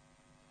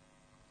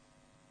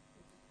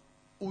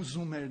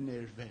ուզում էր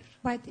ներվել։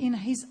 But in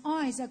his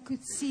eyes, I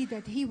could see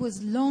that he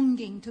was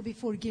longing to be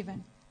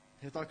forgiven.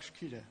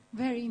 Հետաքրքիր է։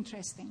 Very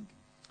interesting.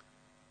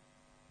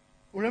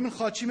 Ուրեմն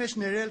խաչի մեջ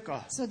ներել կա։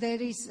 So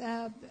there is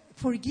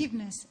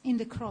forgiveness in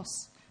the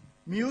cross.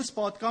 Մյուս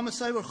պատկամը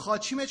սա է, որ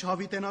խաչի մեջ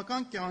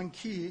հավիտենական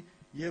կյանքի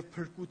եւ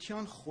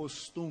փրկության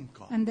խոստում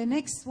կա։ And the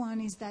next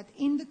one is that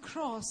in the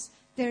cross,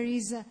 there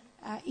is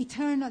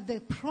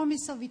the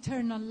promise of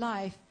eternal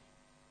life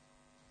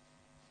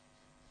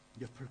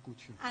Եվ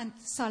փրկություն։ and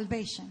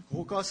salvation.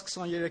 Ղուկաս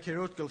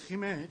 23-րդ գլխի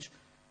մեջ,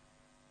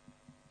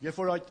 երբ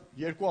որ այդ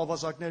երկու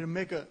ավազակները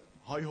մեկը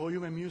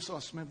հայհոյում է, մյուսը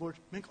ասում է, որ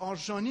մենք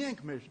արժանի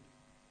ենք մեր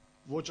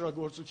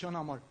ոչրագործության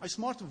համար։ Այս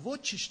մարդը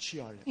ոչինչ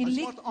չի արել։ In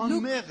Այս մարդը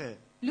անմեղ է։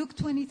 Luke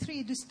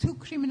 23, these two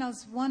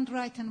criminals, one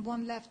right and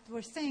one left,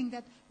 were saying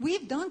that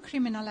we've done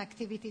criminal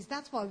activities.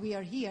 That's why we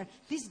are here.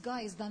 This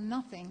guy has done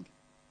nothing.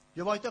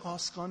 Եվ այդտեղ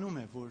հասկանում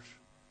է, որ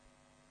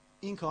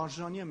ինքը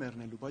արժանի է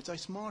մեռնելու, բայց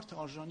այս մարդը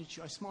արժանի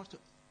չի, այս մարդը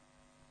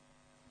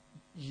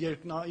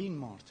երկնային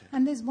մարդ է։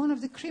 And there's one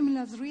of the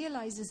criminals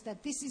realizes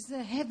that this is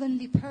a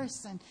heavenly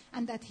person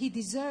and that he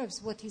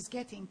deserves what he's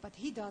getting, but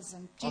he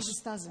doesn't.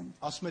 Jesus doesn't.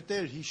 Ասում է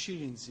Տեր,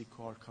 հիշիր ինձի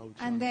քո արքայության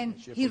And then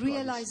մեջ, երբ he որ գալիս ես»։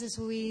 realizes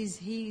who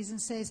he is and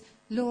says,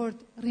 Lord,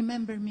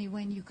 remember me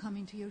when you come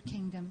into your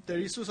kingdom.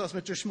 Տեր Հիսուս ասում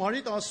է,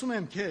 ճշմարիտ ասում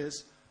եմ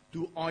քեզ,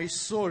 դու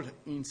այսօր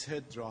ինձ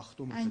հետ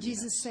դրախտում And կլինես։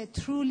 Jesus said,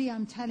 truly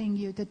I'm telling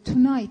you that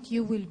tonight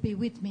you will be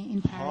with me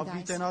in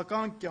paradise.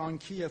 Հավիտենական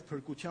կյանքի եւ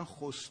փրկության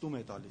խոստում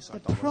է տալիս The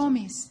այդ ավազակը։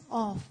 promise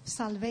of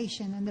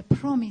salvation and the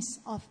promise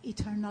of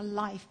eternal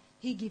life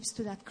he gives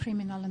to that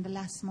criminal in the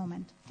last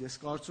moment. Ես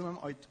կարծում եմ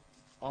այդ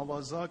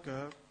ավազակը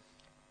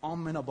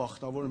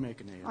ամենաբախտավոր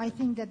մեկն է I եղել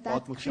think that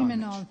պատմության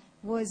criminal մեջ։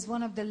 was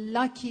one of the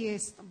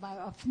luckiest,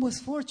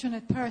 most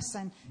fortunate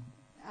person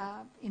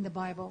in the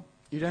Bible.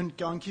 Իրեն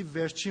կյանքի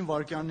վերջին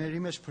վայրկյանների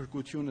մեջ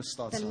փրկությունը The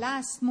ստացավ։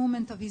 last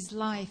moment of his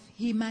life,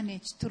 he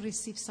managed to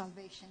receive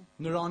salvation.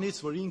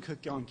 Նրանից, որ ինքը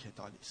կյանք է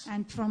տալիս։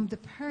 And from the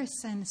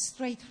person,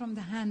 straight from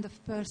the hand of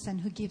person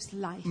who gives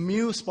life.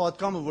 Մյուս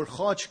պատկամը, որ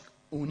խաչ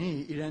ունի,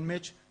 իրեն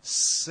մեջ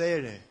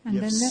սեր է And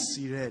եւ the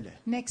սիրել է։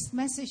 next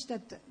message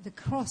that the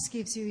cross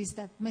gives you is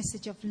that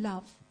message of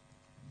love.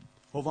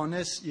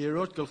 Հովանես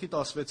 3-րդ գլխի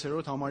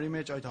 16-րդ համարի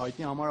մեջ այդ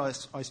հայտնի համար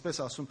այսպես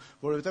ասում,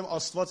 որովհետև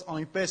Աստված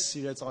այնպես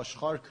սիրեց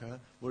աշխարհը,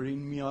 որ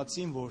իր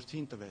միածին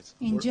որդին տվեց։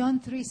 In John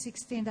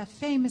 3:16, that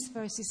famous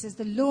verse, it says,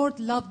 the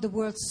Lord loved the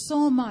world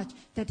so much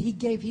that he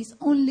gave his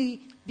only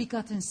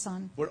begotten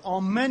son. Որ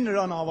ամեն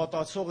նրան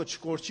հավատացողը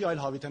չկորչի,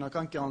 այլ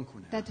հավիտենական կյանք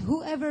ունի։ That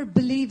whoever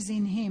believes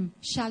in him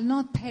shall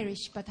not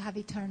perish but have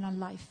eternal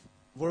life.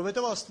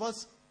 Որովհետև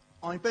Աստված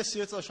այնպես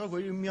սիրեց աշխարհը,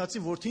 որ իր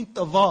միածին որդին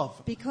տվավ։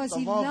 Because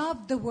he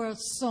loved the world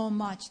so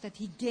much that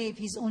he gave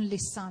his only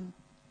son.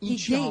 He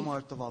Ինչի gave.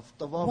 համար տվավ։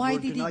 Տվավ, Why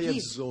որ did he գնա եւ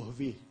give?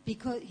 զոհվի։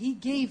 Because he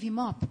gave him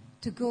up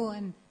to go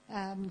and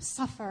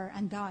suffer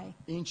and die.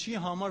 Ինչի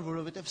համար,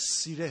 որովհետև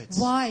սիրեց։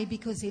 Why?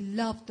 Because he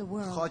loved the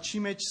world.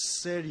 Խաչի մեջ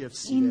սեր եւ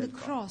In the սիրել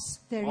կա։ cross,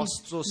 there is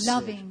Աստծո սեր։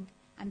 loving,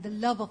 and the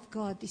love of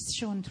God is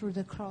shown through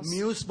the cross.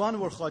 Մյուս բան,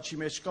 որ խաչի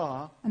մեջ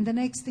կա, And the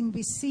next thing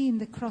we see in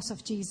the cross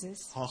of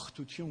Jesus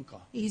հաղթություն կա։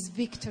 is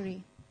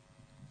victory.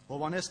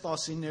 Հովհաննես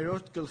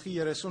 19-րդ գլխի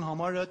 30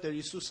 համարը Տեր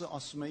Հիսուսը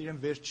ասում է իրեն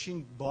վերջին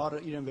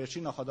բառը, իրեն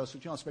վերջին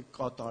նախադասություն ասում է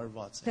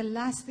կատարված է։ The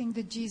last thing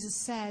that Jesus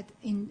said,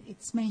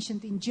 it's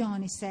mentioned in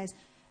John, he says,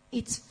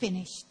 it's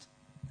finished.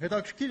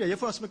 Հետաքրքիր է,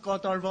 երբ որ ասում է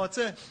կատարված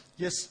է,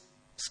 ես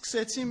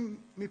սկսեցի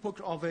մի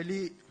փոքր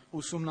ավելի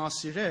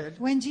ուսումնասիրել,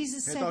 When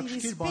Jesus said it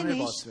is հետաքրքիր բաներ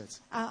finished, բացվեց։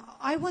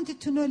 I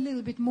wanted to know a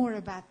little bit more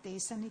about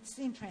this, and it's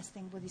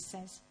interesting what he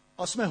says.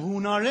 Ասում է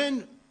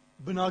հունարեն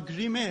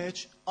բնագրի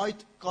մեջ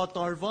այդ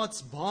կատարված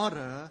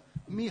բառը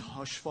մի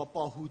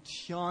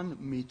հաշվապահության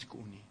միտք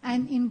ունի։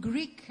 And in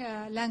Greek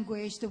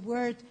language, the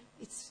word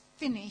it's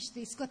finished.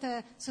 It's got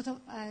a sort of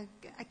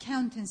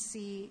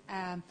accountancy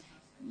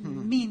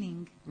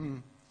meaning.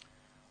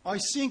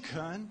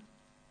 Այսինքն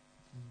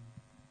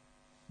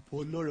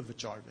բոլորը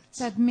վճարվեց։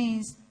 That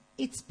means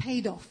it's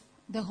paid off.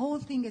 The whole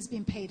thing has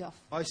been paid off.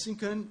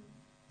 Այսինքն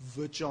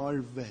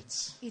վճարվեց։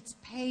 It's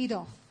paid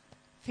off.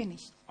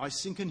 Finished.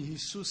 Այսինքն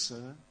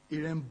Հիսուսը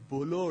իրեն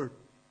բոլոր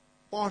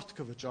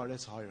պարտքը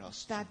վճարեց Հայր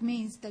Աստծո։ That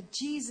means that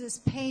Jesus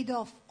paid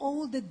off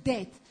all the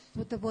debt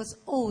that was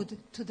owed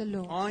to the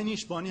Lord.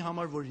 Այնիշ բանի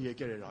համար որ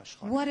եկեր էր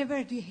աշխարհ։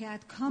 Whatever he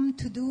had come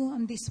to do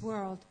on this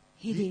world,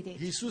 he did it.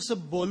 Հիսուսը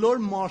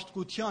բոլոր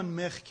մարդկության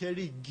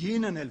մեղքերի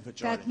գինն էլ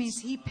That means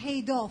վճարեց։ he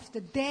paid off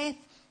the debt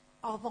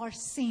of our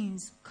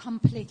sins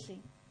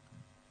completely.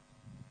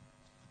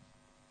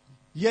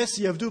 Ես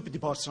եւ դու պիտի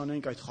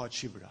բարձրանանք այդ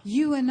խաչի վրա։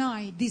 You and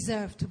I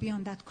deserve to be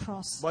on that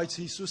cross. Բայց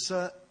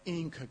Հիսուսը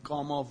ինքը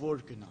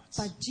կամավոր գնաց։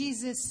 But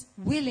Jesus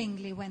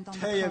willingly went on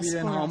the Թեև cross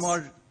իրեն for us.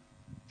 համար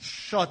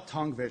շատ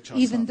թանկ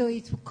Even վերջացավ։ though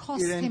it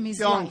cost him Իրեն his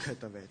կյանքը life.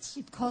 տվեց։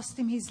 It cost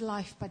him his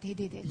life, but he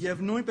did it. Եվ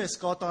նույնպես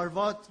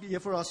կատարված,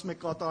 երբ որ ասում է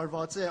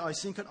կատարված է,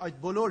 այսինքն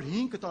այդ բոլոր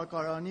 5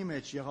 տակարանի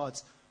մեջ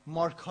եղած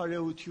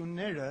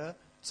մարգարեությունները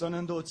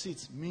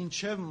ծննդոցից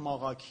մինչև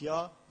մաղաքիա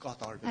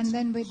կատարվեց։ And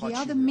then with the խաչի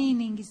other վրա։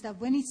 meaning is that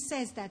when it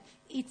says that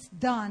it's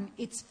done,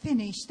 it's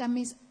finished, that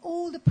means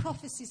all the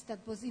prophecies that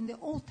was in the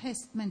Old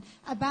Testament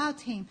about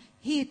him,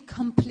 he had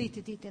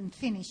completed it and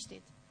finished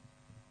it.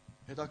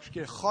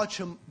 Հետաքրքիր է,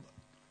 խաչը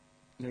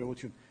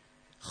ներողություն,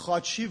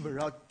 խաչի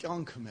վրա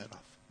կյանքը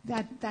մեռավ։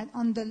 That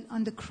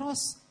on the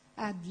cross,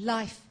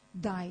 life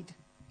died.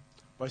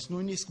 Բայց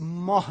նույնիսկ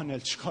մահն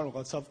էլ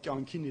չկարողացավ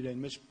կյանքին իրեն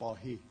մեջ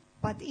պահի,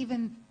 But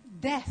even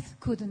death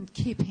couldn't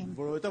keep him.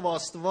 որովհետև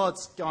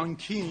Աստված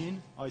կյանքին,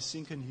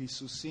 այսինքն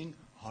Հիսուսին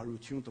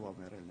հարություն տվավ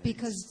մեռելներից։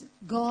 Because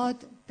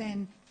God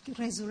then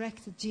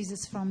resurrected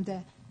Jesus from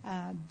the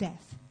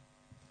death.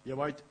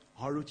 Եվ այդ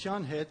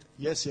հարության հետ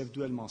ես եւ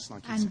դու էլ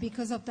մասնակից And ենք։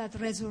 because of that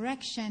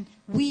resurrection,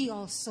 we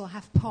also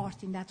have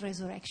part in that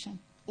resurrection.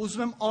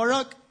 Ուզում եմ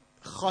արագ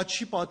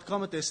խաչի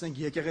պատկամը տեսնենք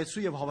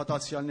եկեղեցու եւ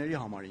հավատացյալների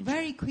համար ինչ։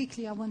 Very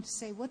quickly, I want to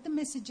say what the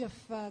message of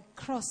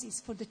cross is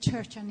for the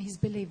church and his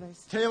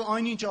believers. Թեև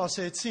այնինչ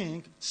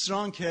ասեցինք,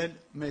 սրանք էլ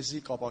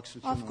մեզի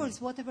կապակցություն Of ունեն։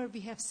 course, whatever we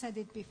have said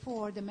it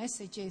before, the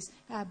messages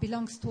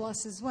belongs to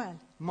us as well.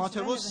 It's Մատթեոս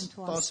relevant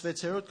to us.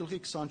 16-րդ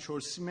գլխի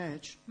 24-ի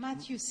մեջ,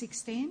 Matthew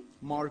 16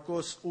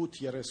 Մարկոս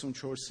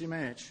 8:34-ի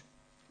մեջ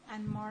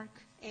and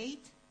Mark 8.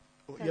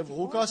 եւ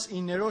Ղուկաս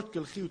 9-րդ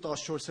գլխի ու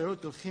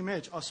 14-րդ գլխի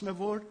մեջ ասում է,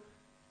 որ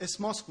այս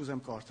մասը կուզեմ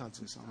կարդալ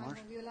ձեզ համար։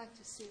 Would you like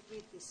to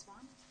read this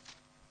one?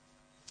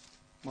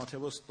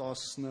 Մատթեոս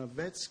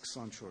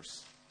 16:24։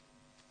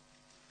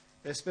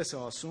 Այսպես է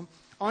ասում.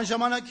 Այն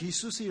ժամանակ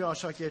Հիսուսը իր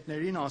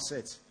աշակերտներին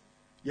ասեց.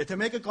 Եթե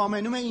մեկը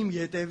կամենում է իմ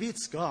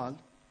ետևից գալ,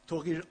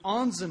 թող իր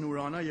անձն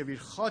ուրանա եւ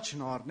իր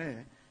խաչն առնե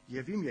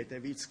եւ իմ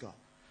ետևից գա,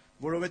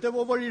 որովհետեւ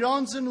ով որ իր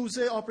անձն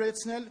ուզե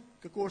ապրեցնել,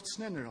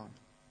 կկորցնե նրան,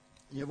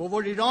 եւ ով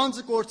որ իր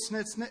անձը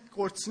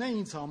կորցնե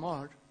ինձ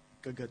համար,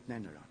 կգտնե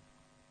նրան։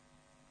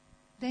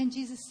 Then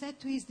Jesus said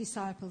to his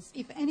disciples,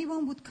 if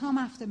anyone would come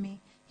after me,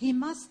 he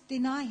must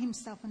deny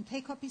himself and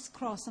take up his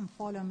cross and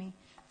follow me.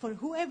 For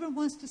whoever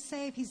wants to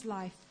save his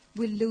life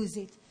will lose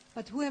it,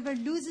 but whoever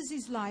loses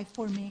his life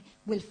for me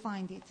will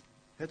find it.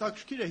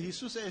 Հետաքրքիր է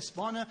Հիսուսը այս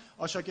բանը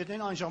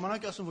աշակերտներին այն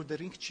ժամանակ ասում, որ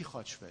դեռ ինքը չի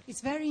խաչվել։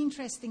 It's very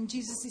interesting.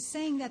 Jesus is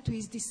saying that to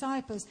his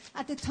disciples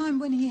at the time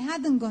when he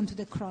hadn't gone to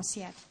the cross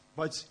yet.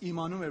 Բայց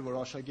իմանում էր,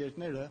 որ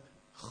աշակերտները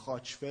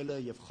խաչվելը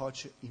եւ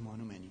խաչը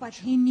իմանում են But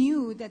ինչ։ he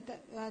knew that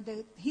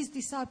his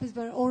disciples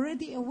were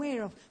already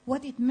aware of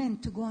what it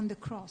meant to go on the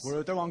cross.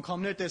 Որովհետեւ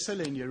անգամներ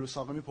տեսել էին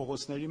Երուսաղեմի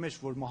փողոցների մեջ,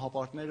 որ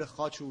մահապարտները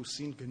խաչը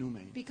ուսին գնում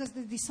էին։ Because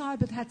the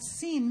disciples had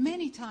seen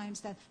many times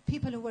that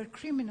people who were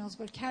criminals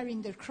were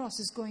carrying their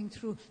crosses going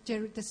through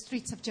the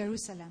streets of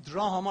Jerusalem.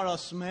 Դրա համար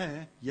ասում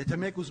է, եթե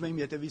մեկ ուզում է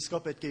իմ ետևից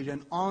գա, պետք է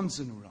իրեն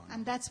անձն ուրանա։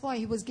 And that's why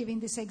he was giving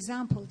this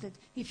example that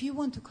if you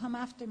want to come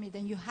after me,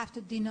 then you have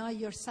to deny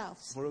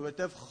yourselves.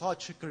 Որովհետեւ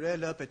խաչը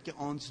գրելը պետք է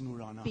անձն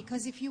ուրանա։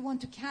 Because if you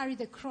want to carry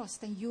the cross,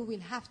 then you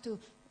will have to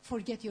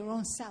forget your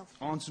own self.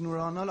 Անձն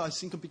ուրանալ,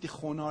 այսինքն պիտի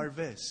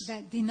խոնարհվես։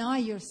 That deny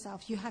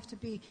yourself, you have to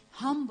be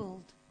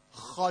humbled.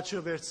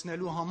 խաչը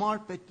վերցնելու համար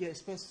պետք է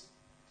այսպես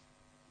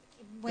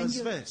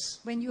կզվես,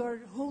 when you are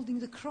holding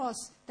the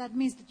cross, that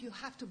means that you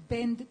have to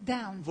bend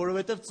down.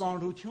 որովհետև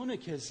ծանրությունը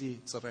քեզի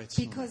ծռեցնում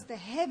Because the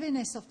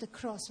heaviness of the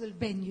cross will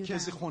bend you է,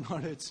 քեզի down.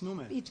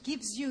 խոնարհեցնում է։ It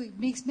gives you,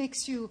 it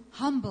makes you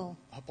humble.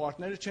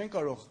 Հապարտները չեն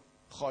կարող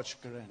խաչ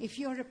կրեն։ If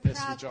you're a Պես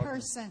proud վիճակում։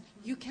 person,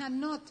 you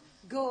cannot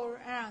go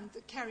around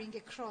carrying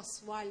a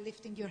cross while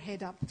lifting your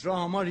head up. Դրա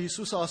համար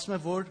Հիսուսը ասում է,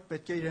 որ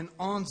պետք է իրեն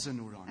անձն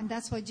ուրանա։ And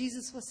that's why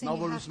Jesus was saying Նա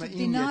you որ have ուզում to է իմ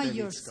deny ետևից գա։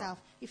 yourself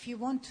if you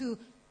want to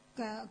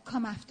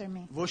come after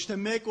me. Ոչ թե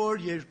մեկ օր,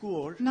 երկու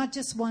օր, Not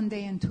just one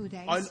day and 2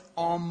 days, այլ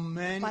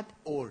ամեն but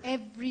օր։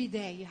 every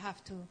day you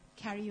have to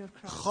carry your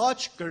cross.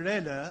 Խաչ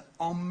կրելը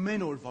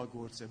ամեն օրվա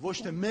գործ է, ոչ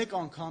թե մեկ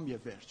անգամ եւ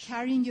վերջ։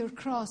 Carrying your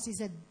cross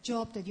is a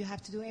job that you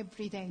have to do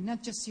every day,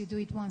 not just you do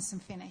it once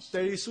and finish.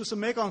 Տեր Հիսուսը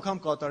մեկ անգամ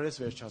կատարեց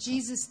վերջացավ։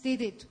 Jesus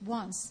did it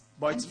once and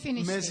Բայց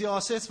finished մեզի it.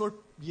 ասեց, որ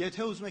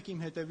եթե ուզում եք իմ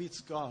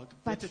հետևից գաք,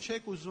 But- եթե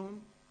չեք ուզում,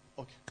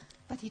 okay։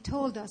 But he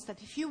told us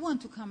that if you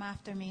want to come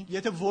after me,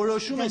 Եթե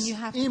որոշում then ես you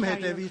have to իմ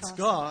carry your հետևից cross.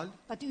 գալ,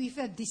 But if you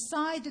have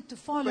decided to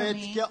follow պետք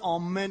me, է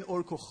ամեն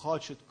օր քո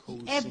խաչդ քո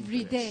ուսին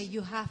every day կրես։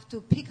 you have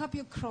to pick up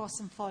your cross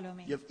and follow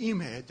me Եվ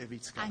իմ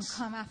հետևից and գաս։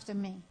 come after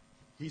me.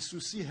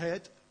 Հիսուսի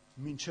հետ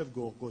մինչև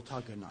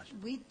Գողգոթա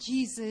գնալ։ With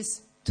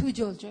Jesus to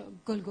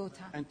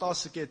Golgotha. Այն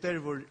 10 կետեր,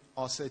 որ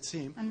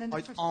ասեցիմ, And then the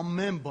այդ first-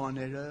 ամեն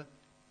բաները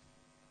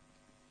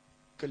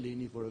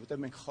կլինի, որովհետև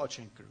մենք խաչ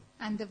ենք կրում։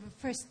 And the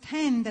first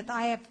 10 that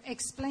I have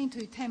explained to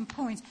you, 10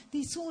 points,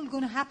 this all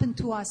going to happen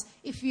to us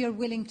if we are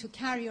willing to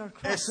carry our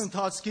cross. Այս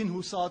ընթացքին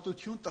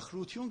հուսահատություն,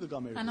 տխրություն կգա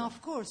մեր And վրա։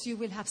 of course, you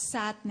will have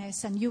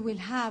sadness and you will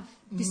have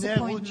Նեղություն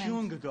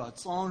disappointment. կգա,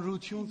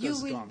 ծանրություն You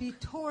will կզգան, be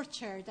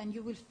tortured and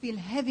you will feel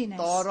heaviness.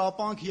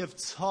 տարապանք եւ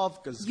ցավ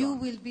You կզգան,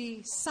 will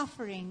be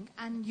suffering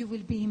and you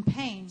will be in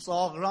pain.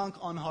 ծաղրանք,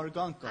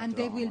 անհարգանք կա And դրա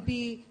there will համար։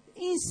 be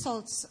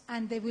insults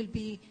and there will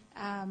be,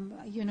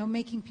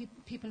 making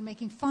people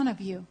making fun of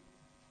you.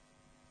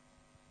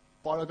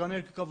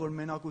 Պարագաներ կգա, որ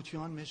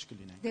մենակության մեջ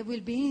կլինենք։ There will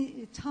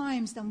be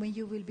times then when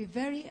you will be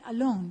very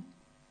alone.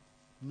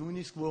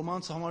 Նույնիսկ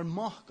ոմանց համար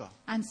մահ կա։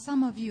 And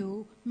some of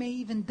you may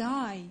even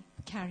die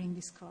carrying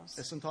this cross.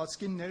 Այս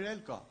ընթացքին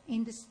ներել կա,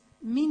 In this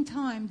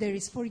meantime, there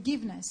is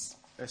forgiveness.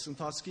 այս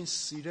ընթացքին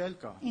սիրել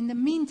կա։ In the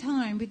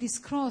meantime, with this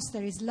cross,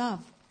 there is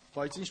love.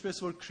 Բայց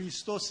ինչպես որ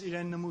Քրիստոս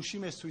իրեն նմուշի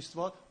մեզ ցույց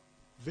տվա,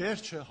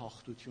 վերջը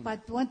հաղթություն։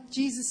 But what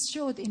Jesus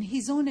showed in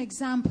his own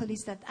example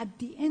is that at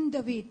the end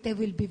of it, there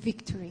will be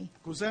victory.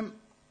 Կուզեմ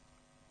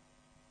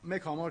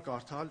մեկ համար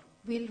կարդալ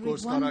We'll read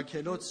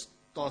Գործարաքելոց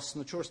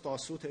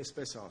 14-18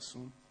 այսպես է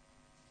ասում։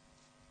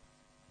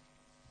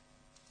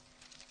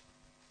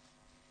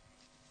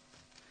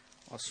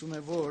 Ասում է,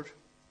 որ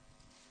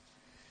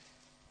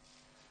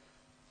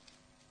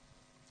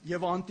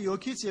եւ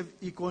Անտիոքից եւ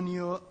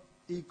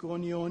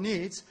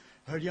Իկոնիոնից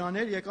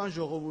հрьяաներ եկան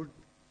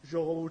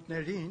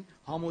ժողովուրդներին,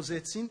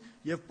 համոզեցին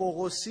եւ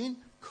Պողոսին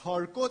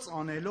քարկոց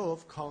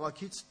անելով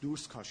քաղաքից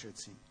դուրս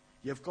քաշեցին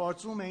եւ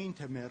կարծում էին,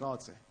 թե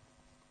մեռած է։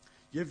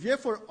 Եվ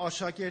երբ որ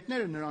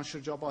աշակերտները նրան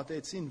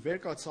շրջապատեցին, վեր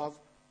կացավ,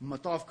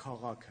 մտավ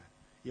քաղաքը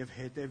եւ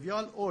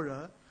հետեւյալ օրը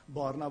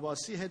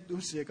Բարնաբասի հետ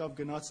դուրս եկավ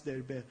գնաց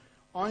Դերբե։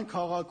 Այն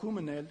քաղաքում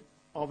էլ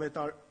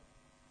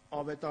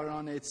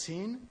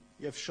ավետարանեցին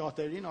եւ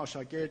շատերին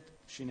աշակերտ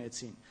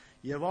շինեցին։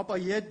 Եվ ապա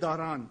ետ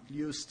դարան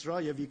Լյուստրա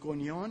եւ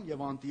Իկոնիոն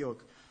եւ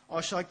Անտիոք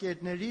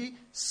աշակերտների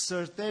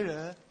սրտերը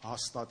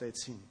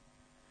հաստատեցին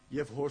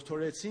եւ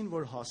հորդորեցին,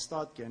 որ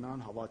հաստատ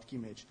կենան հավատքի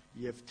մեջ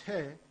եւ թե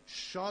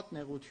շատ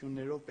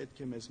նեղություններով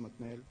պետք է մեզ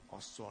մտնել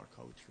Աստծո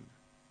արքայությունը։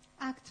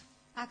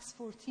 Acts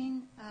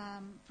 14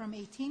 from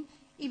 18.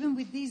 Even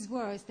with these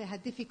words, they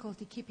had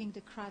difficulty keeping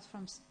the crowd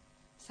from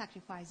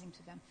sacrificing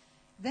to them.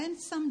 Then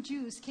some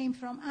Jews came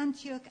from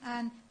Antioch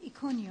and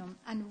Iconium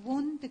and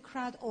won the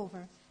crowd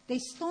over. They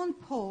stoned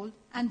Paul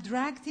and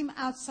dragged him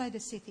outside the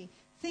city,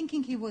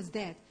 thinking he was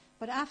dead.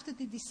 But after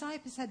the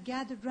disciples had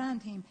gathered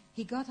round him,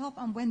 he got up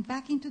and went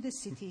back into the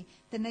city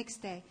the next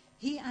day.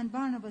 He and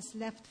Barnabas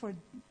left for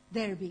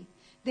Derbe.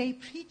 They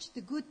preached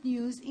the good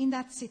news in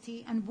that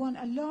city and won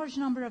a large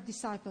number of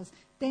disciples.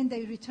 Then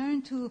they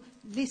returned to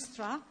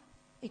Lystra,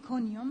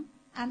 Iconium,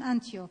 and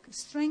Antioch,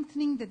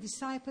 strengthening the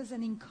disciples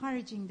and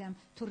encouraging them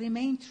to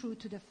remain true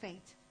to the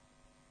faith.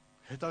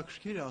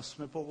 Հետաքրքիր է,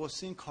 ասում է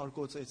Պողոսին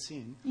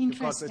քարկոծեցին,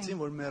 Interesting. կարծեցին,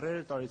 որ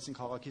մեռերը տարեցին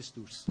քաղաքից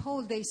դուրս։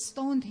 Paul, they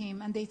stoned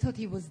him and they thought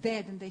he was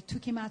dead and they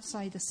took him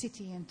outside the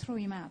city and threw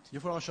him out.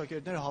 Երբ որ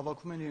աշակերտները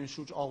հավաքում են իրեն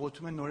շուրջ,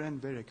 աղոթում են նորեն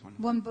վեր եկան։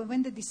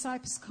 When the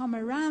disciples come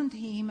around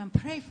him and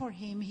pray for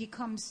him, he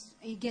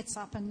gets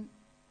up and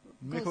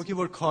Մեկ goes. հոգի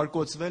որ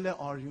քարկոծվել է,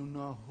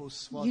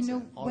 արյունահոսված You է,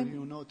 know,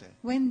 արյունոտ է։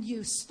 when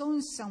you stone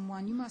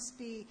someone, you must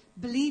be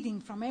bleeding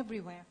from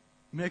everywhere.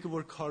 Մեկը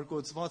որ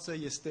քարկոծված է,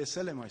 ես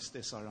տեսել եմ այս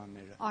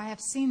տեսարանները։ I have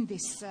seen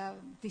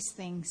these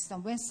things. So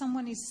when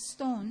someone is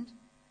stoned,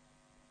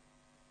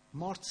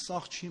 Մարդ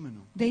սաղ չի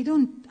մնում։ they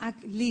don't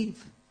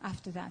leave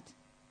after that.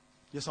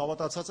 Ես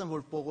հավատացած եմ,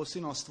 որ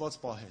Պողոսին Աստված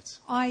պահեց։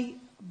 I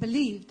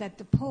believe that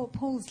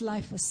Paul's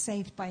life was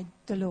saved by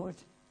the Lord.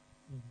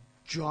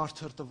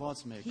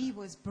 Ջարդրտված մեկը, He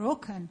was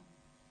broken.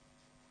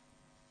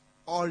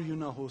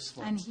 արյունը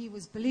հոսված։ and he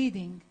was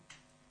bleeding.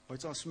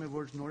 Բայց ասում է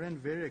որ նորեն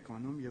վեր է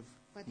կանում եւ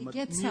But he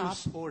gets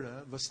մյուս օրը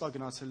վստահ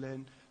գնացել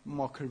են,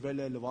 մաքրվել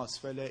է,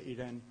 լվացվել է,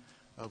 իրեն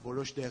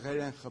որոշ դեղեր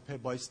են խփել,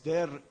 բայց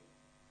դեռ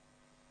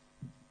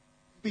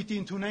պիտի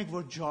ընդունենք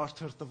որ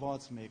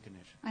ջարդրտված մեկն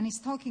էր։ And he's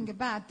talking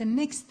about the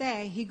next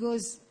day he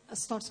goes,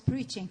 starts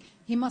preaching.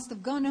 He must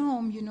have gone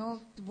home,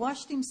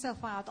 washed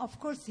himself out. Of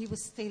course, he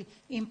was still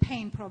in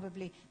pain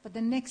probably. But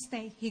the next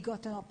day he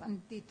got up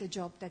and did the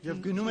job that Եվ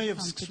he գնում է had եւ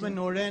come to սկսում է do.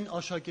 նորեն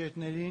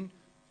աշակերտներին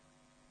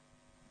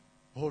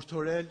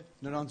հորդորել,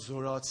 նրանց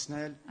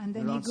զորացնել, And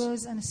then he նրանց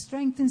goes and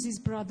strengthens his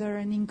brother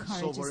and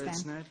encourages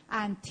Սովորեցնել. them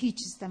and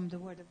teaches them the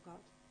word of God.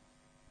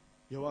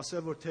 եւ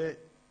ասել որ թե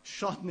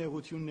շատ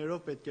նեղություններով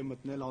պետք է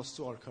մտնել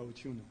Աստծո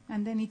արքայությունը։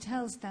 And then he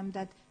tells them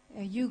that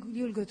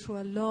you'll go through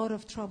a lot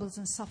of troubles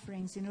and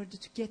sufferings in order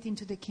to get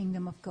into the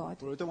kingdom of God.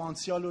 Որովհետեւ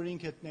անցյալ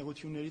օրինք այդ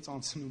նեղություններից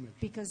անցնում էր։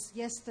 Because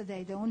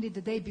yesterday, only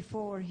the day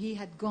before, he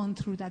had gone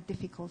through that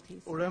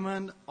difficulties.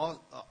 Ուրեմն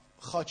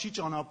խաչի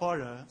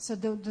ճանապարհը So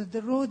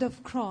the road of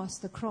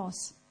the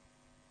cross,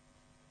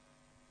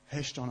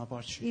 հեշտ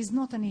ճանապարհ չի։ is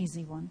not an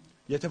easy one.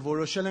 Եթե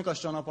որոշել ենք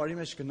այս ճանապարհի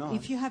մեջ գնալ,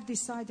 If you have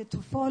decided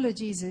to follow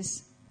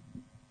Jesus,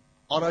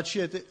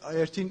 առաջի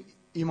երթին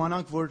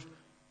իմանանք որ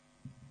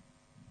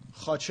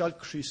խաչյալ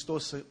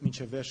Քրիստոսը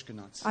մինչև վերջ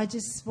գնաց։ I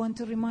just want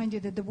to remind you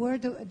that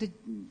the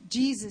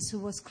Jesus who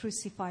was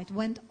crucified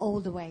went all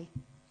the way.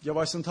 Եվ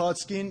այս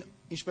ընթացքին,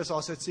 ինչպես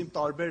ասեցիմ,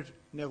 տարբեր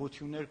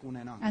նեղություններ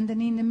կունենան։ And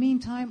then in the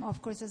meantime,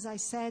 of course, as I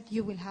said,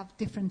 you will have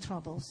different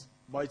troubles.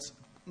 Բայց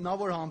նա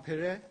որ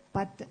համբեր է,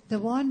 But the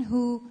one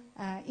who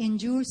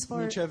endures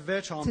մինչև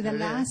վերջ to the համբեր է,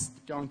 last,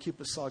 կյանքի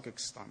պսակը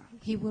կստանա։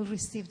 he will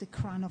receive the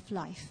crown of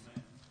life.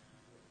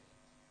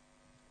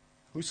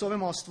 Հույսով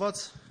եմ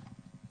Աստված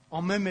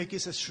ամեն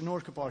մեկիս այս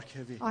շնորհքը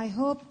ապարգևի, I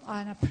hope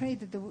and I pray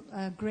that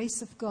the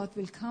grace of God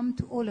will come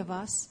to all of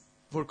us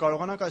որ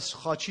կարողանանք այս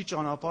խաչի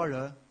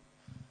ճանապարհը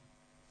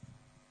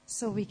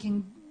so we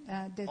can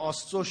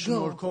Աստծո go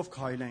շնորհքով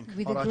քայլենք,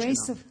 with the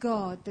grace առաջինը։ of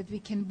God, that we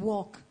can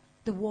walk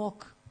the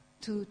walk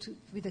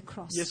with the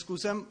cross. Ես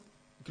կուզեմ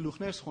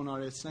գլուխներս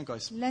խոնարհեցնենք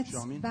այս Let's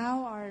ժամին։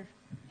 bow our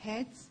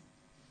heads.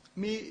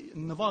 Մի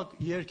նվագ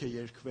երգ է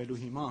երգվելու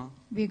հիմա,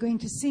 We're going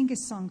to sing a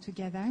song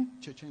together.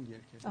 չենք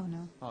երգել։ Oh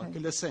no. Հա,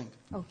 կլսենք։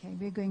 Okay,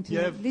 we're going to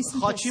Եվ listen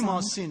to a խաչի song.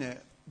 մասին է։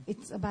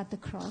 It's about the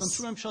cross.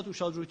 Խնդրում եմ շատ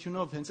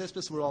ուշադրությունով, հենց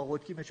այսպես որ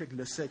աղոթքի մեջ եք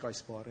լսեք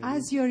այս բառերը։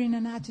 As you're in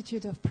an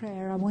attitude of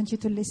prayer, I want you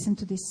to listen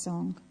to this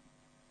song.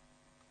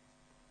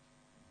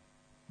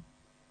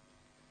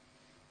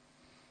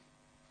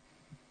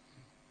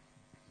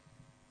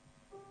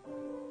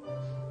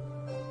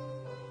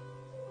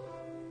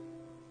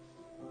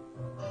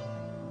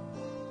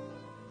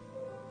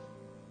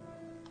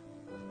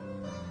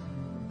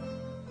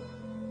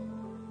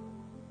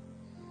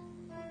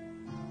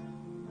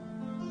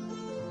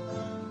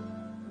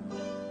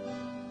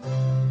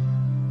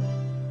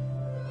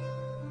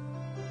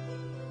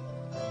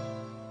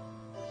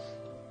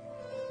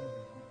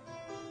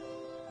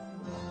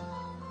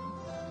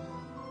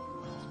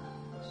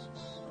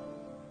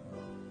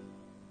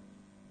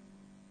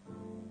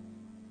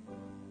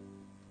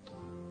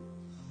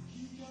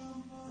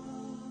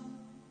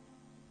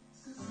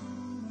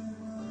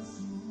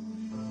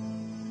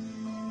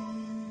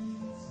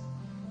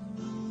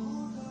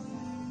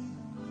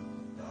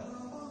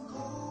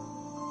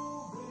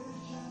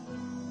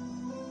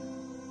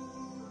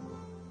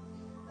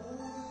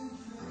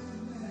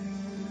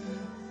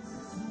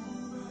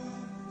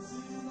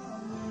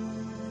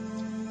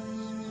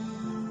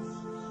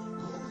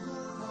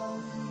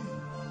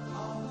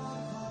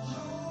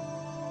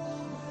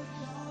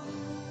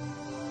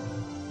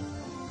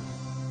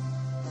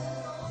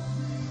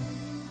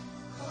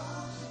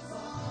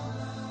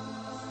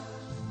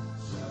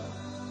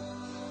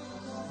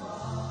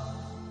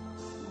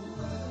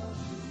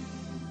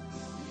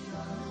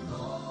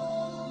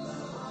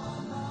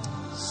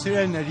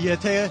 Սիրելիներ,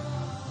 եթե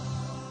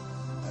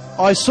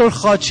այսօր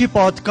խաչի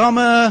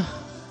պատկամը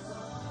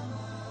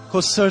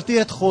քո սրտի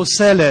հետ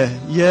խոսել է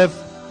եւ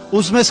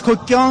ուզում ես քո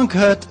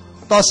կյանքը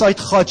տաս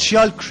այդ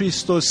խաչյալ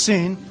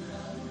Քրիստոսին,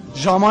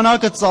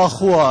 ժամանակը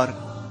ծախու առ։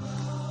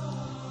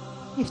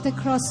 If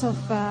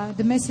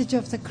the message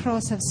of the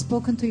cross has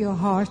spoken to your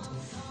heart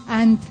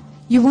and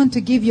you want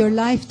to give your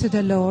life to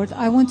the Lord,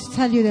 I want to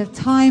tell you that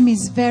time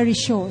is very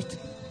short.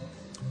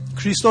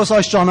 Քրիստոս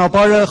այս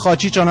ճանապարհը,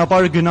 խաչի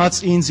ճանապարհը գնաց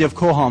ինձ եւ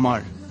քո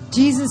համար։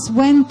 Jesus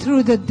went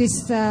through this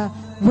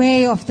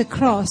way of the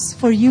cross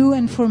for you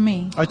and for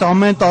me. Այդ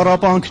ամեն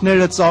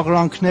տառապանքները,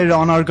 ծաղրանքները,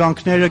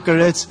 անարգանքները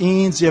կրեց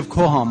ինձ եւ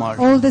քո համար։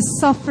 All the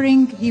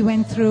suffering he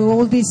went through,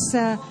 all this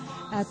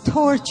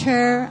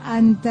torture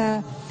and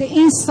the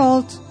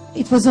insult,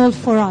 it was all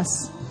for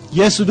us.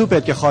 Ես ու դու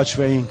պետք է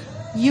խաչվեինք,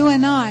 You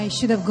and I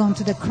should have gone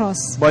to the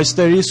cross. բայց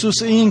Տեր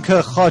Հիսուսը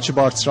ինքը խաչ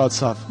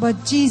բարձրացավ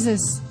But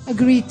Jesus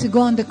agreed to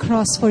go on the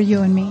cross for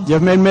you and me,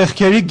 եւ մեր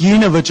մեղքերի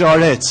գինը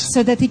վճարեց։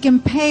 so that he can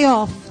pay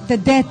off the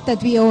debt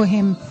that we owe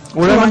him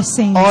for our Ուրեմն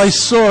sins.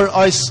 այսօր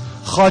այս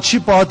խաչի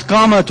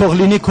պատկամը թող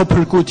լինի քո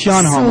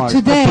փրկության So համար,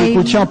 today-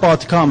 փրկության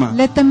պատկամը։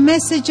 Let the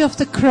message of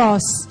the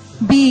cross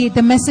be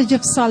the message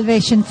of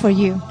salvation for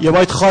you. Եվ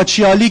այդ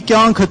խաչիալի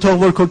կյանքը թող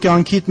որ քո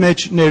կյանքիդ մեջ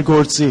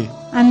ներգործի։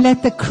 And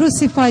let the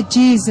crucified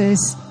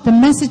Jesus, the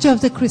message of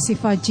the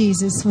crucified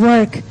Jesus,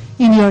 work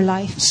in your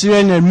life.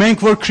 Սիրելիներ, մենք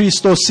որ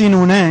Քրիստոսին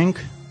ունենք,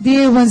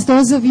 Dear ones,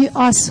 those of you,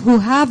 us who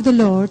have the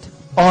Lord,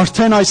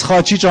 արդեն այս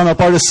խաչի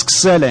ճանապարհը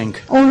սկսել ենք։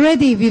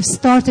 already we've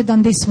started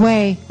on this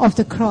way of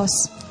the cross.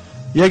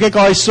 Եկեք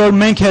այսօր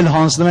մենք էլ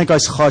հանձնենք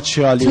այս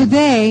խաչիալին։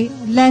 Today,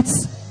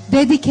 let's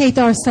dedicate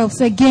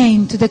ourselves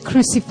again to the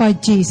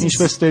crucified Jesus.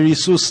 Ինչպես Տեր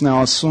Հիսուսն է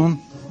ասում,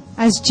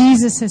 As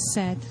Jesus has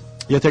said,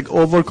 եթե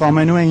ով որ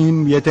կամենում է իմ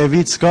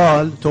ետևից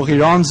գալ, թող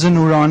իր անձն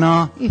ուրանա,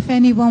 if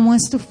anyone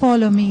wants to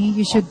follow me,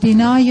 you should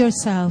deny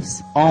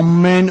yourselves.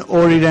 ամեն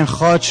օր իրեն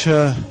խաչը,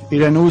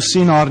 իրեն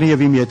ուսին առնի եւ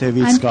իմ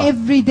ետևից And գա։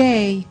 every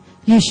day,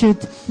 you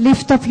should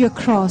lift up your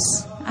cross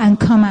and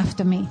come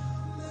after me.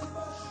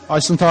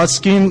 Այս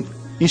ընթացքին,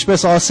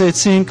 ինչպես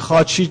ասեցինք,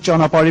 խաչի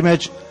ճանապարհի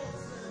մեջ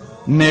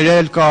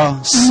ներել կա,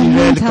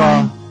 սիրել կա,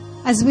 Meantime,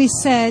 as we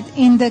said,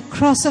 in the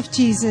cross of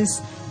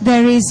Jesus,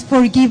 there is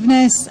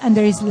forgiveness and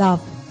there is love.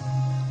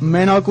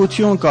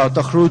 մենակություն կա,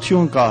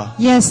 տխրություն կա,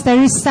 Yes,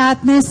 there is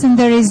sadness and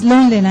there is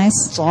loneliness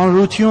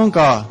ծանրություն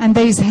կա, and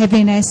there is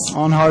heaviness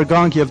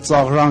անհարգանք եւ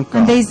ծաղրանք կա,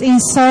 and there is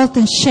insult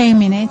and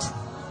shame in it.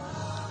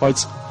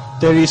 բայց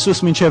Տեր Հիսուս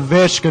մինչև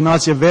վերջ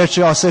գնաց եւ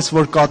վերջը ասեց,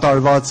 որ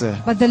կատարված է։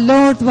 But the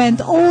Lord went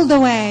all the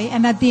way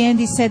and at the end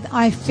he said,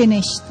 I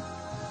finished.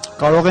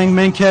 Կարող ենք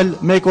մենք էլ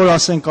մեկ օր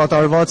ասենք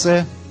կատարված է,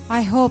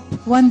 I hope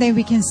one day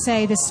we can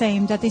say the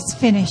same, that it's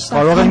finished.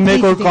 I've կարող ենք մեկ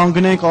օր completed it.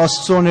 կանգնենք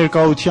Աստծո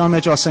ներկայության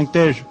մեջ ասենք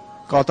Տեր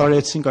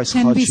կատարեցինք այս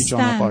Can we խաչի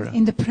stand ճանապարհը։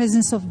 in the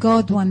presence of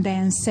God one day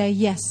and say,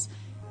 yes,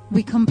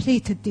 we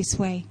completed this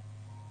way.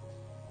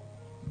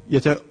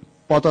 Եթե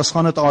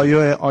պատասխանդ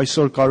այո է,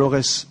 այսօր կարող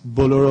ես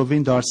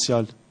բոլորովին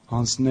դարձյալ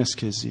հանձնես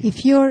քեզի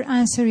If your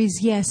answer is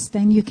yes,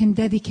 then you can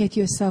dedicate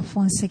yourself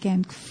once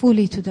again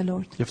fully to the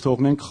Lord եւ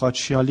թողնենք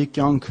խաչիալի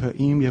կյանքը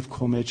իմ եւ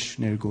քո մեջ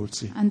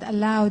ներգործի։ and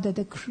allow the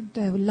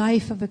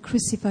life of a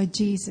crucified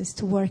Jesus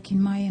to work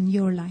in my and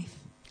your life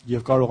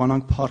Եվ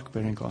կարողանանք փառք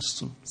բերենք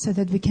Աստծուն։ so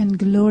that we can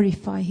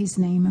glorify his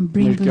name and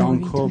bring Մեր glory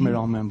to կյանքով, մեր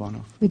him ամեն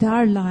բանով։ with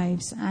our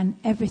lives and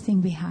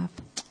everything we have.